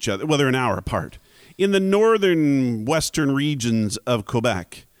close to each other, well, they're an hour apart. In the northern western regions of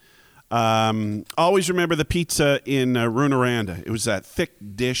Quebec, always remember the pizza in Rouyn-Noranda. It was that thick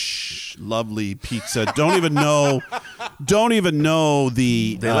dish, lovely pizza. Don't even know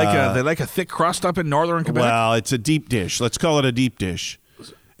the. They like a thick crust up in northern Quebec. Well, it's a deep dish. Let's call it a deep dish.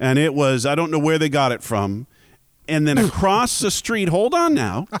 And it was. I don't know where they got it from. And then across the street. Hold on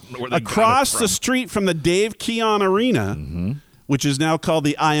now. Across the street from the Dave Keon Arena, which is now called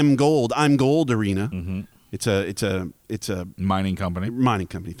the I'm Gold Arena. Mm-hmm. It's a mining company. Mining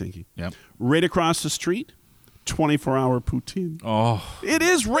company, thank you. Yep. Right across the street, 24-hour poutine. Oh, It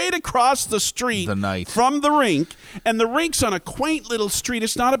is right across the street The night. from the rink, and the rink's on a quaint little street.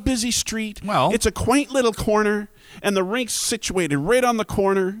 It's not a busy street. Well- it's a quaint little corner, and the rink's situated right on the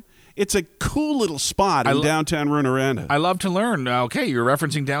corner. It's a cool little spot in downtown Rouyn-Noranda. I love to learn. Okay, you're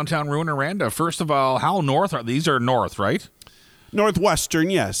referencing downtown Rouyn-Noranda. First of all, how north are these? Are north, right? Northwestern,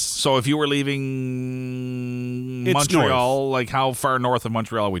 yes. So if you were leaving It's Montreal, like how far north of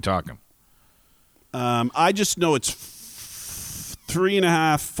Montreal are we talking? I just know it's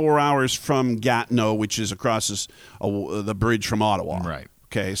 3.5, 4 hours from Gatineau, which is across the bridge from Ottawa. Right.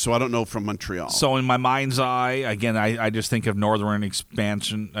 Okay, so I don't know from Montreal. So in my mind's eye, again, I just think of northern expanse,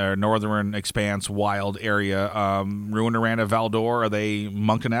 wild area. Rouyn-Noranda, Val-d'Or, are they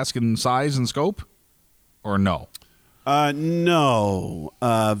Moncton-esque in size and scope, or no? No.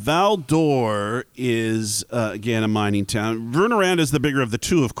 Val-d'Or is, again, a mining town. Rouyn-Noranda is the bigger of the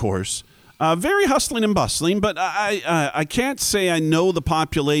two, of course. Very hustling and bustling, but I can't say I know the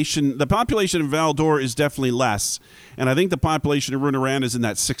population. The population of Val-d'Or is definitely less, and I think the population of Rouyn-Noranda is in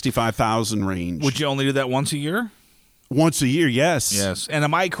that 65,000 range. Would you only do that once a year? Once a year, yes. Yes. And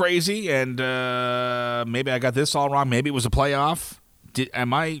am I crazy? And maybe I got this all wrong. Maybe it was a playoff.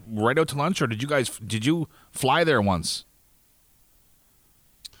 Am I right out to lunch, or did you fly there once?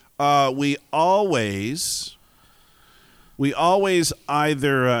 We always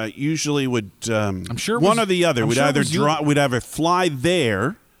either usually would. I'm sure one or the other. I'm We'd sure it either was you. we'd either fly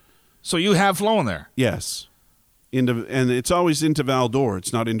there. So you have flown there. Yes. And it's always into Val-d'Or.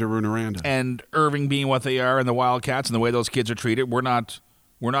 It's not into Rouyn-Noranda. And Irving being what they are, and the Wildcats, and the way those kids are treated, we're not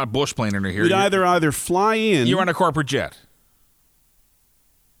bush planing here. We'd either fly in. You're on a corporate jet.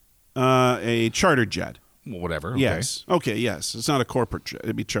 A chartered jet. Well, whatever. Okay. Yes. Okay. Yes. It's not a corporate jet.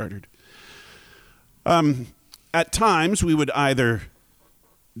 It'd be chartered. At times, we would either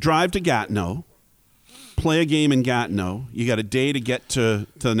drive to Gatineau, play a game in Gatineau. You got a day to get to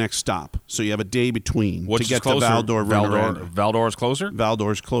the next stop, so you have a day between Which to get is closer? to Val-d'Or. Val-d'Or is closer?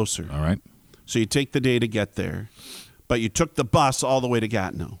 Val-d'Or's closer. All right. So you take the day to get there, but you took the bus all the way to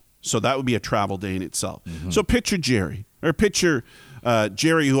Gatineau. So that would be a travel day in itself. Mm-hmm. So picture Jerry,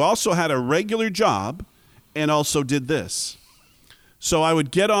 who also had a regular job and also did this. So I would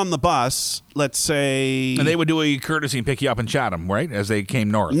get on the bus, let's say. And they would do a courtesy and pick you up in Chatham, right, as they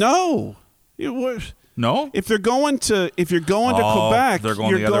came north? No. No? If you're going to Quebec, they're going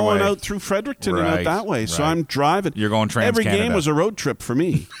you're the other going way. out through Fredericton and Right, out that way. So right. I'm driving. You're going Every trans-Canada. game was a road trip for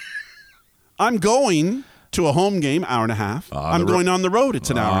me. I'm going to a home game, hour and a half. I'm going on the road. It's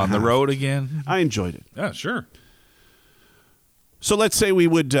an hour and a half. On the road again? I enjoyed it. Yeah, sure. So let's say we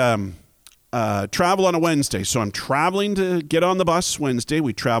would travel on a Wednesday. So I'm traveling to get on the bus Wednesday.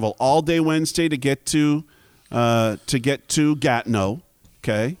 We travel all day Wednesday to get to Gatineau.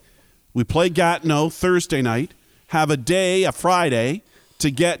 Okay, we play Gatineau Thursday night. Have a Friday, to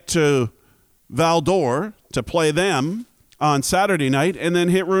get to Val-d'Or to play them on Saturday night, and then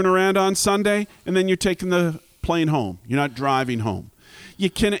hit Rouyn-Noranda on Sunday, and then you're taking the plane home. You're not driving home.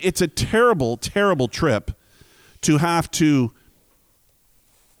 It's a terrible, terrible trip to have to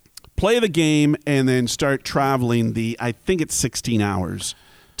play the game and then start traveling I think it's 16 hours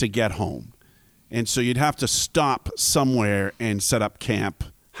to get home. And so you'd have to stop somewhere and set up camp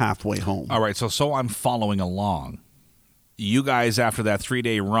halfway home. All right, so I'm following along. You guys, after that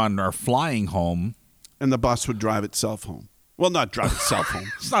 3-day run, are flying home. And the bus would drive itself home. Well, not drive itself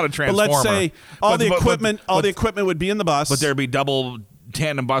home. It's not a But transformer. let's say all the equipment would be in the bus. But there'd be double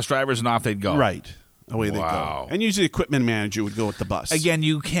tandem bus drivers, and off they'd go. Right. Away they Wow. go. And usually the equipment manager would go with the bus. Again,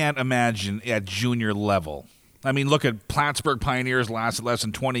 you can't imagine at junior level. I mean, look at Plattsburgh Pioneers lasted less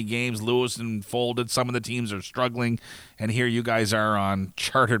than 20 games. Lewiston folded. Some of the teams are struggling. And here you guys are on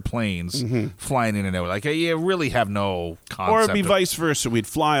chartered planes flying in and out. Like, you really have no concept. Or it'd be vice versa. We'd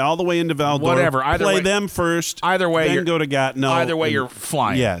fly all the way into Val-d'Or. Whatever. Either play way- them first. Either way, then you're- go to Gatineau. Either way, you're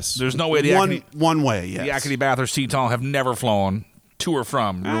flying. Yes. There's no way the one way, yes. The Acadie Bathurst Seton have never flown to or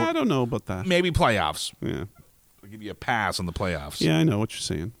from. I don't know about that. Maybe playoffs. Yeah. I'll give you a pass on the playoffs. Yeah, I know what you're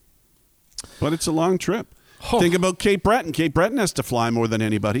saying. But it's a long trip. Oh. Think about Cape Breton. Cape Breton has to fly more than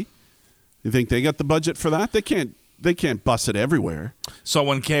anybody. You think they got the budget for that? They can't bus it everywhere. So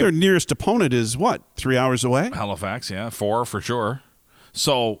when Their nearest opponent is what? 3 hours away? Halifax, yeah, 4 for sure.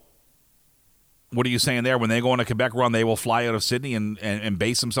 So what are you saying there? When they go on a Quebec run, they will fly out of Sydney and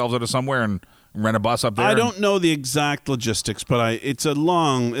base themselves out of somewhere and rent a bus up there? I don't know the exact logistics, but it's a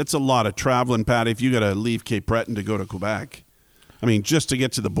lot of traveling, Pat, if you got to leave Cape Breton to go to Quebec. I mean, just to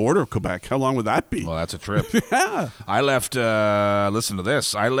get to the border of Quebec, how long would that be? Well, that's a trip. Yeah. I left, listen to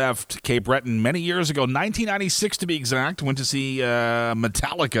this. I left Cape Breton many years ago, 1996 to be exact. Went to see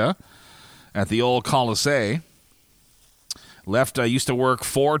Metallica at the old Colisée. Left, I used to work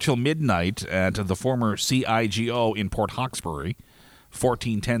 4 till midnight at the former CIGO in Port Hawkesbury,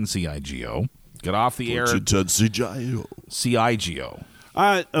 1410 CIGO. Got off the air. CIGO. CIGO.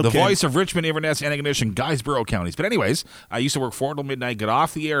 Okay. The voice of Richmond, Inverness, Antigonish, and Guysborough counties. But anyways, I used to work 4 till midnight, got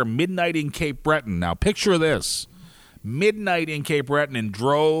off the air midnight in Cape Breton. Now picture this. Midnight in Cape Breton and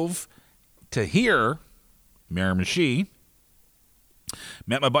drove to here, Miramichi.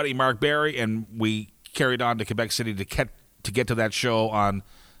 Met my buddy Mark Barry, and we carried on to Quebec City to get to that show on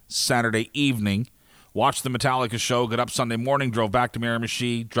Saturday evening. Watched the Metallica show, got up Sunday morning, drove back to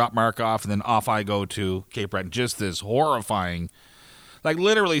Miramichi, dropped Mark off, and then off I go to Cape Breton. Just this horrifying, like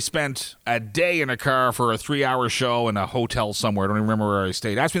literally spent a day in a car for a 3-hour show in a hotel somewhere. I don't even remember where I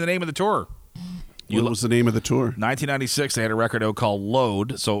stayed. Ask me the name of the tour. What was the name of the tour? 1996, they had a record out called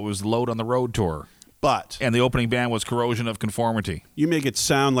Load, so it was Load on the Road tour. But And the opening band was Corrosion of Conformity. you make it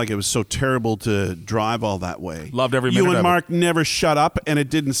sound like it was so terrible to drive all that way. Loved every minute You of and it. Mark never shut up, and it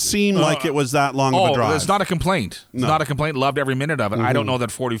didn't seem like it was that long of a drive. It's not a complaint. It's No. not a complaint. Loved every minute of it. I don't know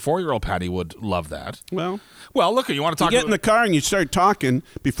that 44-year-old Patty would love that. Well, Well, look, you want to you talk get in the car and you start talking.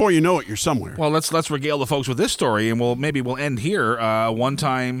 Before you know it, you're somewhere. Well, let's regale the folks with this story, and we'll end here. One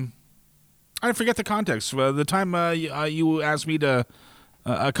time, I forget the context. The time you asked me to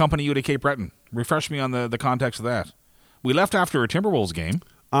accompany you to Cape Breton. Refresh me on the context of that. We left after a Timberwolves game.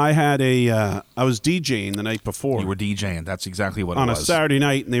 I was DJing the night before. You were DJing. That's exactly what on it a was. Saturday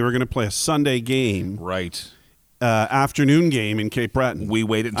night, and they were going to play a Sunday game, Right. afternoon game in Cape Breton. We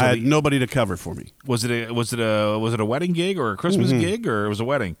waited until I had nobody to cover for me. Was it a wedding gig or a Christmas gig, or it was a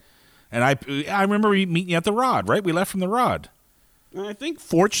wedding? And I remember meeting you at the Rod. Right. We left from the Rod. I think,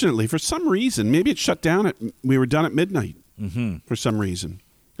 fortunately, for some reason, maybe it shut down we were done at midnight for some reason.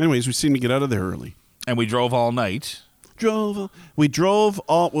 Anyways, we seemed to get out of there early. And we drove all night. We drove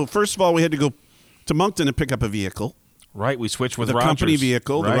all. Well, first of all, we had to go to Moncton and pick up a vehicle. Right. We switched with The Rogers. company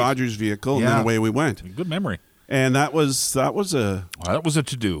vehicle, Right. the Rogers vehicle, and Yeah. then away we went. Good memory. And that was a Well, that was a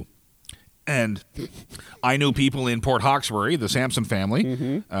to-do. And I knew people in Port Hawkesbury, the Sampson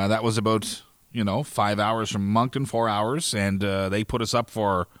family. That was about 5 hours from Moncton, 4 hours, and they put us up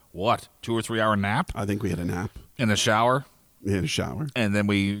for what, 2 or 3 hour nap I think we had a nap. in the shower. We had a shower. And then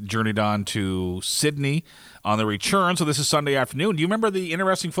we journeyed on to Sydney on the return. So this is Sunday afternoon. Do you remember the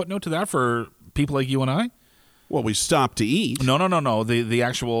interesting footnote to that for people like you and I? Well, we stopped to eat. No. The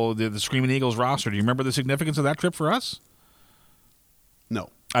actual the Screaming Eagles roster. Do you remember the significance of that trip for us? No.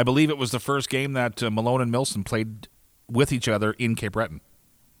 I believe it was the first game that Malone and Milson played with each other in Cape Breton.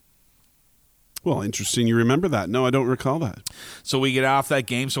 Well, interesting. You remember that? No, I don't recall that. So we get off that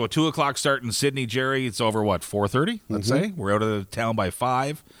game. So a 2:00 start in Sydney, Jerry. It's over, 4:30, let's say. We're out of the town by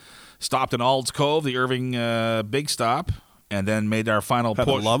 5. Stopped in Ald's Cove, the Irving big stop, and then made our final Had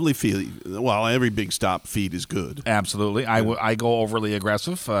push. a lovely feeling. Well, every big stop feed is good. Absolutely. I go overly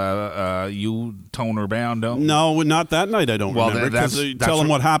aggressive. You tone her down, don't? No, not that night. I don't remember. that's Tell them where-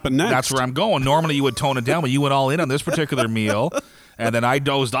 what happened next. That's where I'm going. Normally you would tone it down, but you went all in on this particular meal. And then I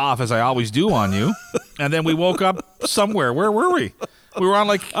dozed off, as I always do on you. And then we woke up somewhere. Where were we? We were on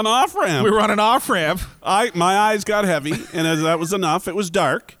an off ramp. We were on an off ramp. My eyes got heavy, and as that was enough. It was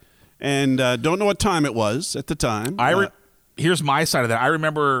dark, and don't know what time it was at the time. Here's my side of that. I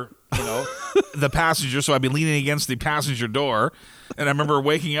remember, the passenger. So I'd be leaning against the passenger door, and I remember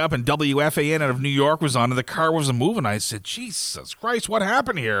waking up, and WFAN out of New York was on, and the car wasn't moving. I said, "Jesus Christ, what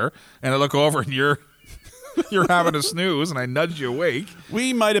happened here?" And I look over, and you're having a snooze, and I nudge you awake.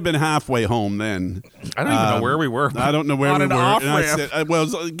 We might have been halfway home then. I don't even know where we were. I don't know where we on were. an off And I ramp. said,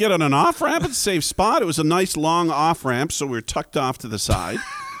 well, get on an off ramp. It's a safe spot. It was a nice long off ramp, so we were tucked off to the side.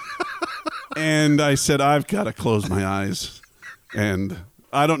 And I said, I've got to close my eyes. And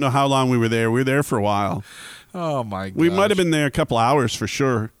I don't know how long we were there. We were there for a while. Oh my god. We might have been there a couple hours for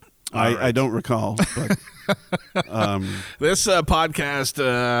sure. I don't recall. But This podcast,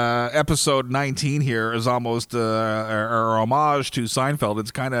 episode 19 here, is almost our homage to Seinfeld.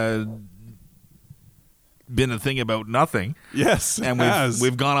 It's kind of been a thing about nothing. yes, And it has.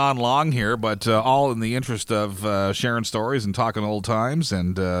 we've gone on long here, but all in the interest of sharing stories and talking old times.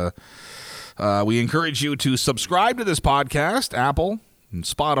 And we encourage you to subscribe to this podcast, Apple and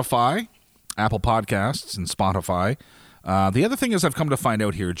Spotify, Apple Podcasts and Spotify. The other thing is I've come to find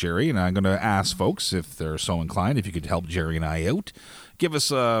out here, Jerry, and I'm going to ask folks, if they're so inclined, if you could help Jerry and I out. Give us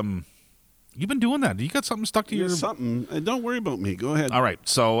you've been doing that. You got something stuck to your... something. Don't worry about me. Go ahead. All right.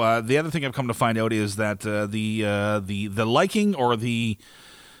 So the other thing I've come to find out is that the liking or the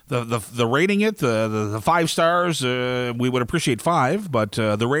rating it, the 5 stars, we would appreciate 5, but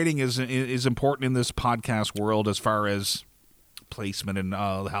the rating is important in this podcast world as far as placement and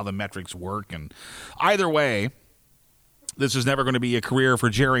how the metrics work. And either way, This is never going to be a career for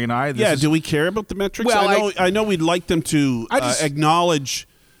Jerry and I. Do we care about the metrics? Well, I know we'd like them to acknowledge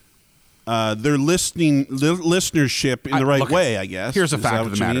their listenership in the right way, I guess. Here's a fact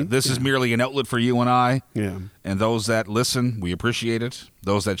of the matter. This is merely an outlet for you and I. Yeah. And those that listen, we appreciate it.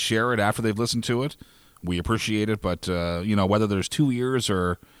 Those that share it after they've listened to it, we appreciate it. But, whether there's 2 years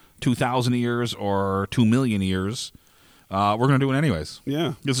or 2,000 years or 2 million years, we're going to do it anyways.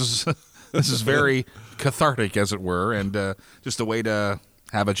 Yeah. This is very cathartic, as it were, and just a way to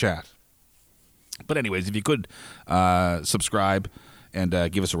have a chat. But anyways, if you could subscribe and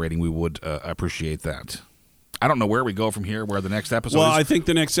give us a rating, we would appreciate that. I don't know where we go from here, where the next episode is. Well, I think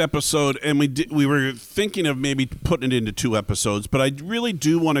the next episode, and we were thinking of maybe putting it into 2 episodes, but I really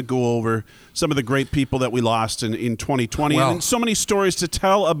do want to go over some of the great people that we lost in 2020, and so many stories to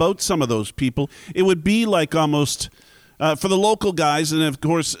tell about some of those people. It would be like almost... for the local guys, and of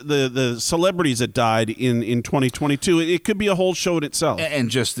course the celebrities that died in 2022, it could be a whole show in itself. And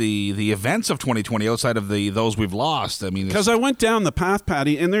just the events of 2020 outside of those we've lost. I mean, because I went down the path,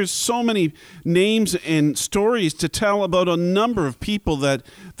 Patty, and there's so many names and stories to tell about a number of people that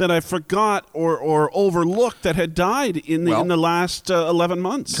I forgot or overlooked that had died in the last 11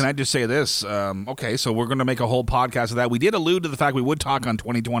 months. Can I just say this? Okay, so we're going to make a whole podcast of that. We did allude to the fact we would talk on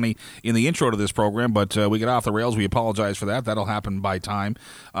 2020 in the intro to this program, but we got off the rails. We apologize for that. That'll happen by time.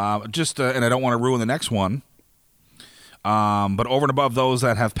 And I don't want to ruin the next one. But over and above those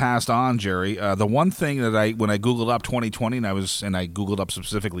that have passed on, Jerry, the one thing that when I Googled up 2020 and I Googled up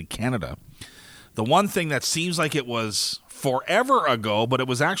specifically Canada, the one thing that seems like it was forever ago, but it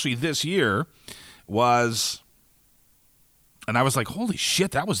was actually this year, was, and I was like, holy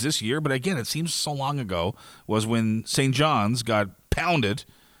shit, that was this year. But again, it seems so long ago, was when St. John's got pounded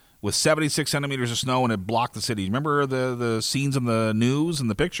with 76 centimeters of snow, and it blocked the city. Remember the scenes in the news and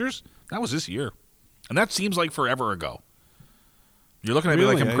the pictures? That was this year. And that seems like forever ago. You're looking at me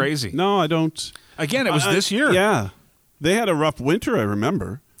like I'm crazy. No, I don't. Again, it was this year. Yeah. They had a rough winter, I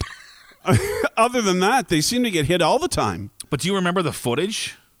remember. Other than that, they seem to get hit all the time. But do you remember the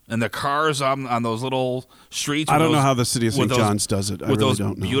footage? And the cars on those little streets. I don't know how the city of St. John's does it. I really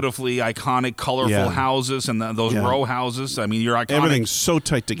don't know. Beautifully iconic, colorful houses and those row houses. I mean, your iconic. Everything's so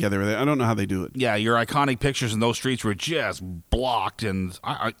tight together. I don't know how they do it. Yeah, your iconic pictures in those streets were just blocked. And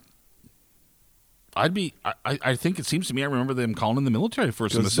I think it seems to me I remember them calling in the military for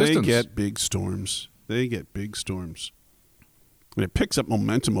some assistance. They get big storms. And it picks up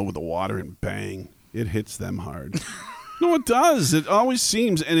momentum over the water and bang, it hits them hard. No, it does. It always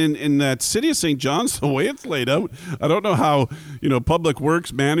seems. And in that city of St. John's, the way it's laid out, I don't know how, Public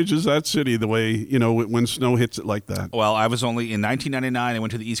Works manages that city the way, when snow hits it like that. Well, I was only, in 1999, I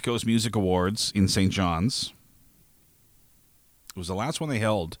went to the East Coast Music Awards in St. John's. It was the last one they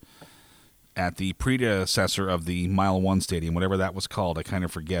held at the predecessor of the Mile One Stadium, whatever that was called. I kind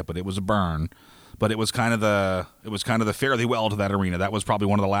of forget, but it was a burn. But it was kind of the fare thee well to that arena. That was probably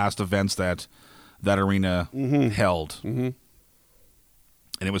one of the last events that arena held. Mm-hmm. And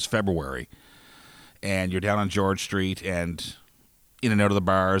it was February. And you're down on George Street and in and out of the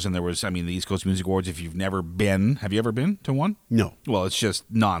bars. And there was, the East Coast Music Awards, if you've never been, have you ever been to one? No. Well, it's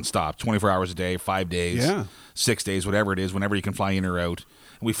just nonstop, 24 hours a day, 5 days, 6 days, whatever it is, whenever you can fly in or out.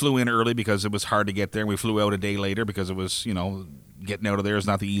 And we flew in early because it was hard to get there. And we flew out a day later because it was, getting out of there is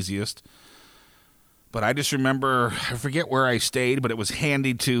not the easiest. But I just remember, I forget where I stayed, but it was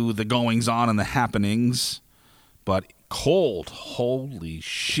handy to the goings-on and the happenings. But cold, holy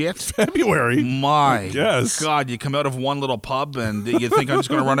shit. February. My God, you come out of one little pub and you think I'm just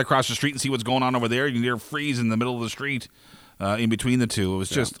going to run across the street and see what's going on over there. You near freeze in the middle of the street in between the two. It was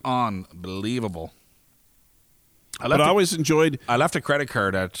just unbelievable. I left a credit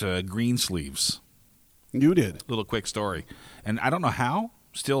card at Greensleeves. You did? Little quick story. And I don't know how.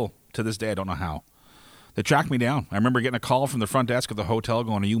 Still, to this day, I don't know how. They tracked me down. I remember getting a call from the front desk of the hotel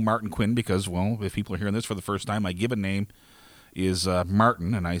going, "Are you Martin Quinn?" Because, well, if people are hearing this for the first time, my given name is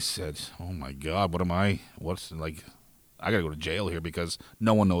Martin. And I said, oh, my God, what am I? I got to go to jail here because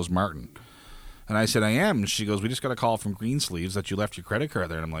no one knows Martin. And I said, I am. And she goes, we just got a call from Greensleeves that you left your credit card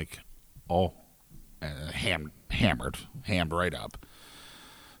there. And I'm like, oh, hammered right up.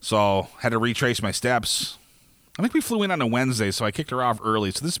 So had to retrace my steps. I think we flew in on a Wednesday, so I kicked her off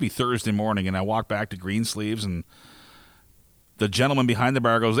early. So this would be Thursday morning, and I walked back to Greensleeves, and the gentleman behind the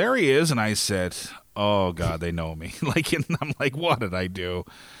bar goes, there he is. And I said, oh, God, they know me. And I'm like, what did I do?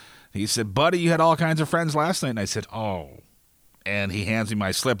 He said, buddy, you had all kinds of friends last night. And I said, oh. And he hands me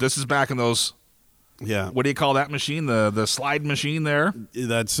my slip. This is back in those, what do you call that machine? The slide machine there?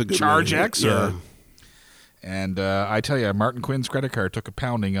 That's a good Charge X? And I tell you, Martin Quinn's credit card took a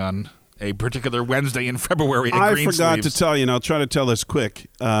pounding on a particular Wednesday in February at I Greensleeves. forgot to tell you, and I'll try to tell this quick.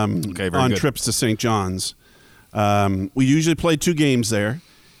 On good. trips to St. John's, we usually play 2 games there,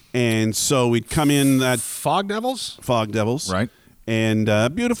 and so we'd come in that Fog Devils, right? And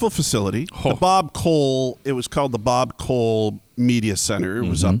beautiful facility. The Bob Cole. It was called the Bob Cole Media Center. It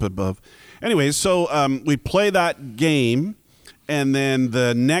was up above. Anyways, so we play that game, and then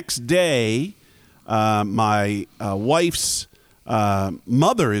the next day, my wife's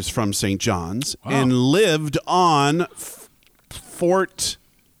mother is from St. John's and lived on Fort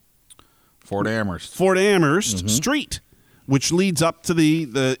Amherst Street, which leads up to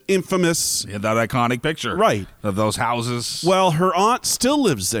the infamous... that iconic picture. Right. Of those houses. Well, her aunt still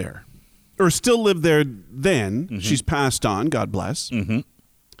lives there, or still lived there then. She's passed on, God bless.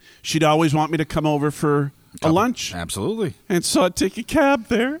 She'd always want me to come over for a lunch. Absolutely. And so I'd take a cab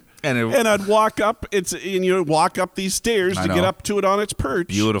there. And I'd walk up. Walk up these stairs to get up to it on its perch.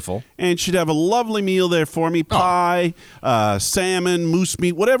 Beautiful. And she'd have a lovely meal there for me: pie, salmon, moose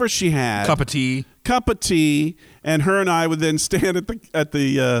meat, whatever she had. Cup of tea. And her and I would then stand at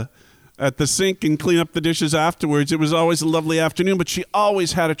the sink and clean up the dishes afterwards. It was always a lovely afternoon. But she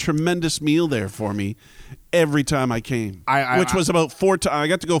always had a tremendous meal there for me every time I came, which was about 4 times. I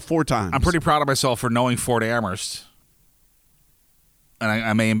got to go 4 times. I'm pretty proud of myself for knowing Fort Amherst. And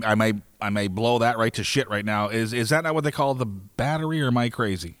I may blow that right to shit right now. Is that not what they call the Battery, or am I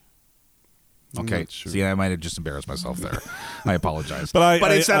crazy? Okay, sure. See, I might have just embarrassed myself there. I apologize. But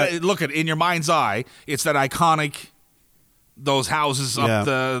it's look at in your mind's eye. It's that iconic, those houses up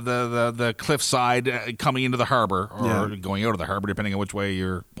the cliffside coming into the harbor or going out of the harbor, depending on which way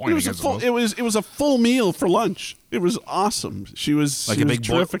you're pointing. It was a full meal for lunch. It was awesome. She was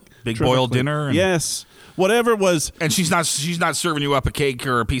terrific. Big boiled dinner. Yes. Whatever was, and she's not serving you up a cake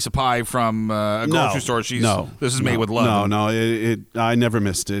or a piece of pie from a grocery store. This is made with love. No, I never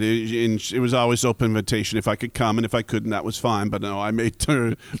missed it. It was always open invitation if I could come, and if I couldn't, that was fine. But no, I made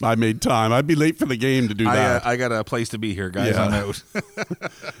time. I'd be late for the game to do that. I got a place to be here, guys. Yeah. I'm out.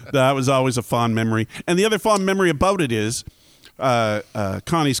 That was always a fond memory. And the other fond memory about it is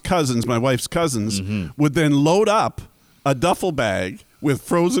Connie's cousins, my wife's cousins, would then load up a duffel bag with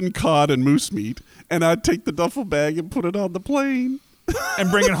frozen cod and moose meat. And I'd take the duffel bag and put it on the plane.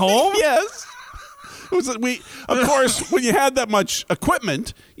 And bring it home? Yes. Of course, when you had that much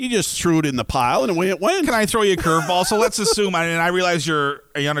equipment, you just threw it in the pile and away it went. Can I throw you a curveball? So let's assume, I realize are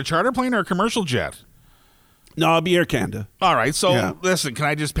you on a charter plane or a commercial jet? No, I'll be Air Canada. All right, so listen, can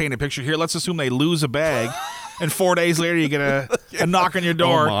I just paint a picture here? Let's assume they lose a bag, and 4 days later you get a knock on your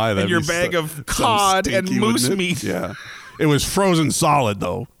door, and your bag of cod and moose meat. Yeah. It was frozen solid,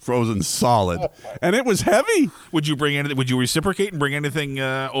 though. Frozen solid. And it was heavy. Would you bring anything? Would you reciprocate and bring anything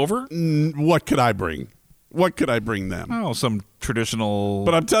over? What could I bring? What could I bring them? Oh, some traditional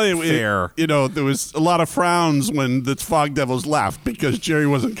But I'm telling you, fare. There was a lot of frowns when the Fog Devils left because Jerry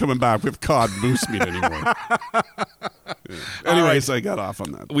wasn't coming back with cod moose meat anymore. Anyways, I got off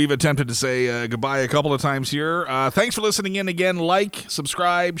on that. We've attempted to say goodbye a couple of times here. Thanks for listening in again. Like,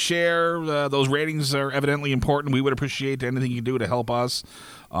 subscribe, share. Those ratings are evidently important. We would appreciate anything you can do to help us.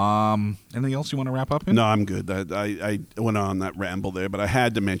 Anything else you want to wrap up in? No, I'm good. I went on that ramble there, but I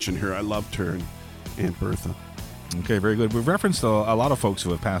had to mention her. I loved her and Aunt Bertha. Okay, very good. We've referenced a lot of folks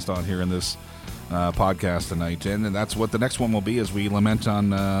who have passed on here in this podcast tonight, and that's what the next one will be as we lament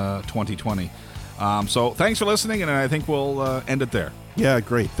on 2020. So thanks for listening, and I think we'll end it there. Yeah,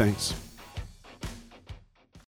 great. Thanks.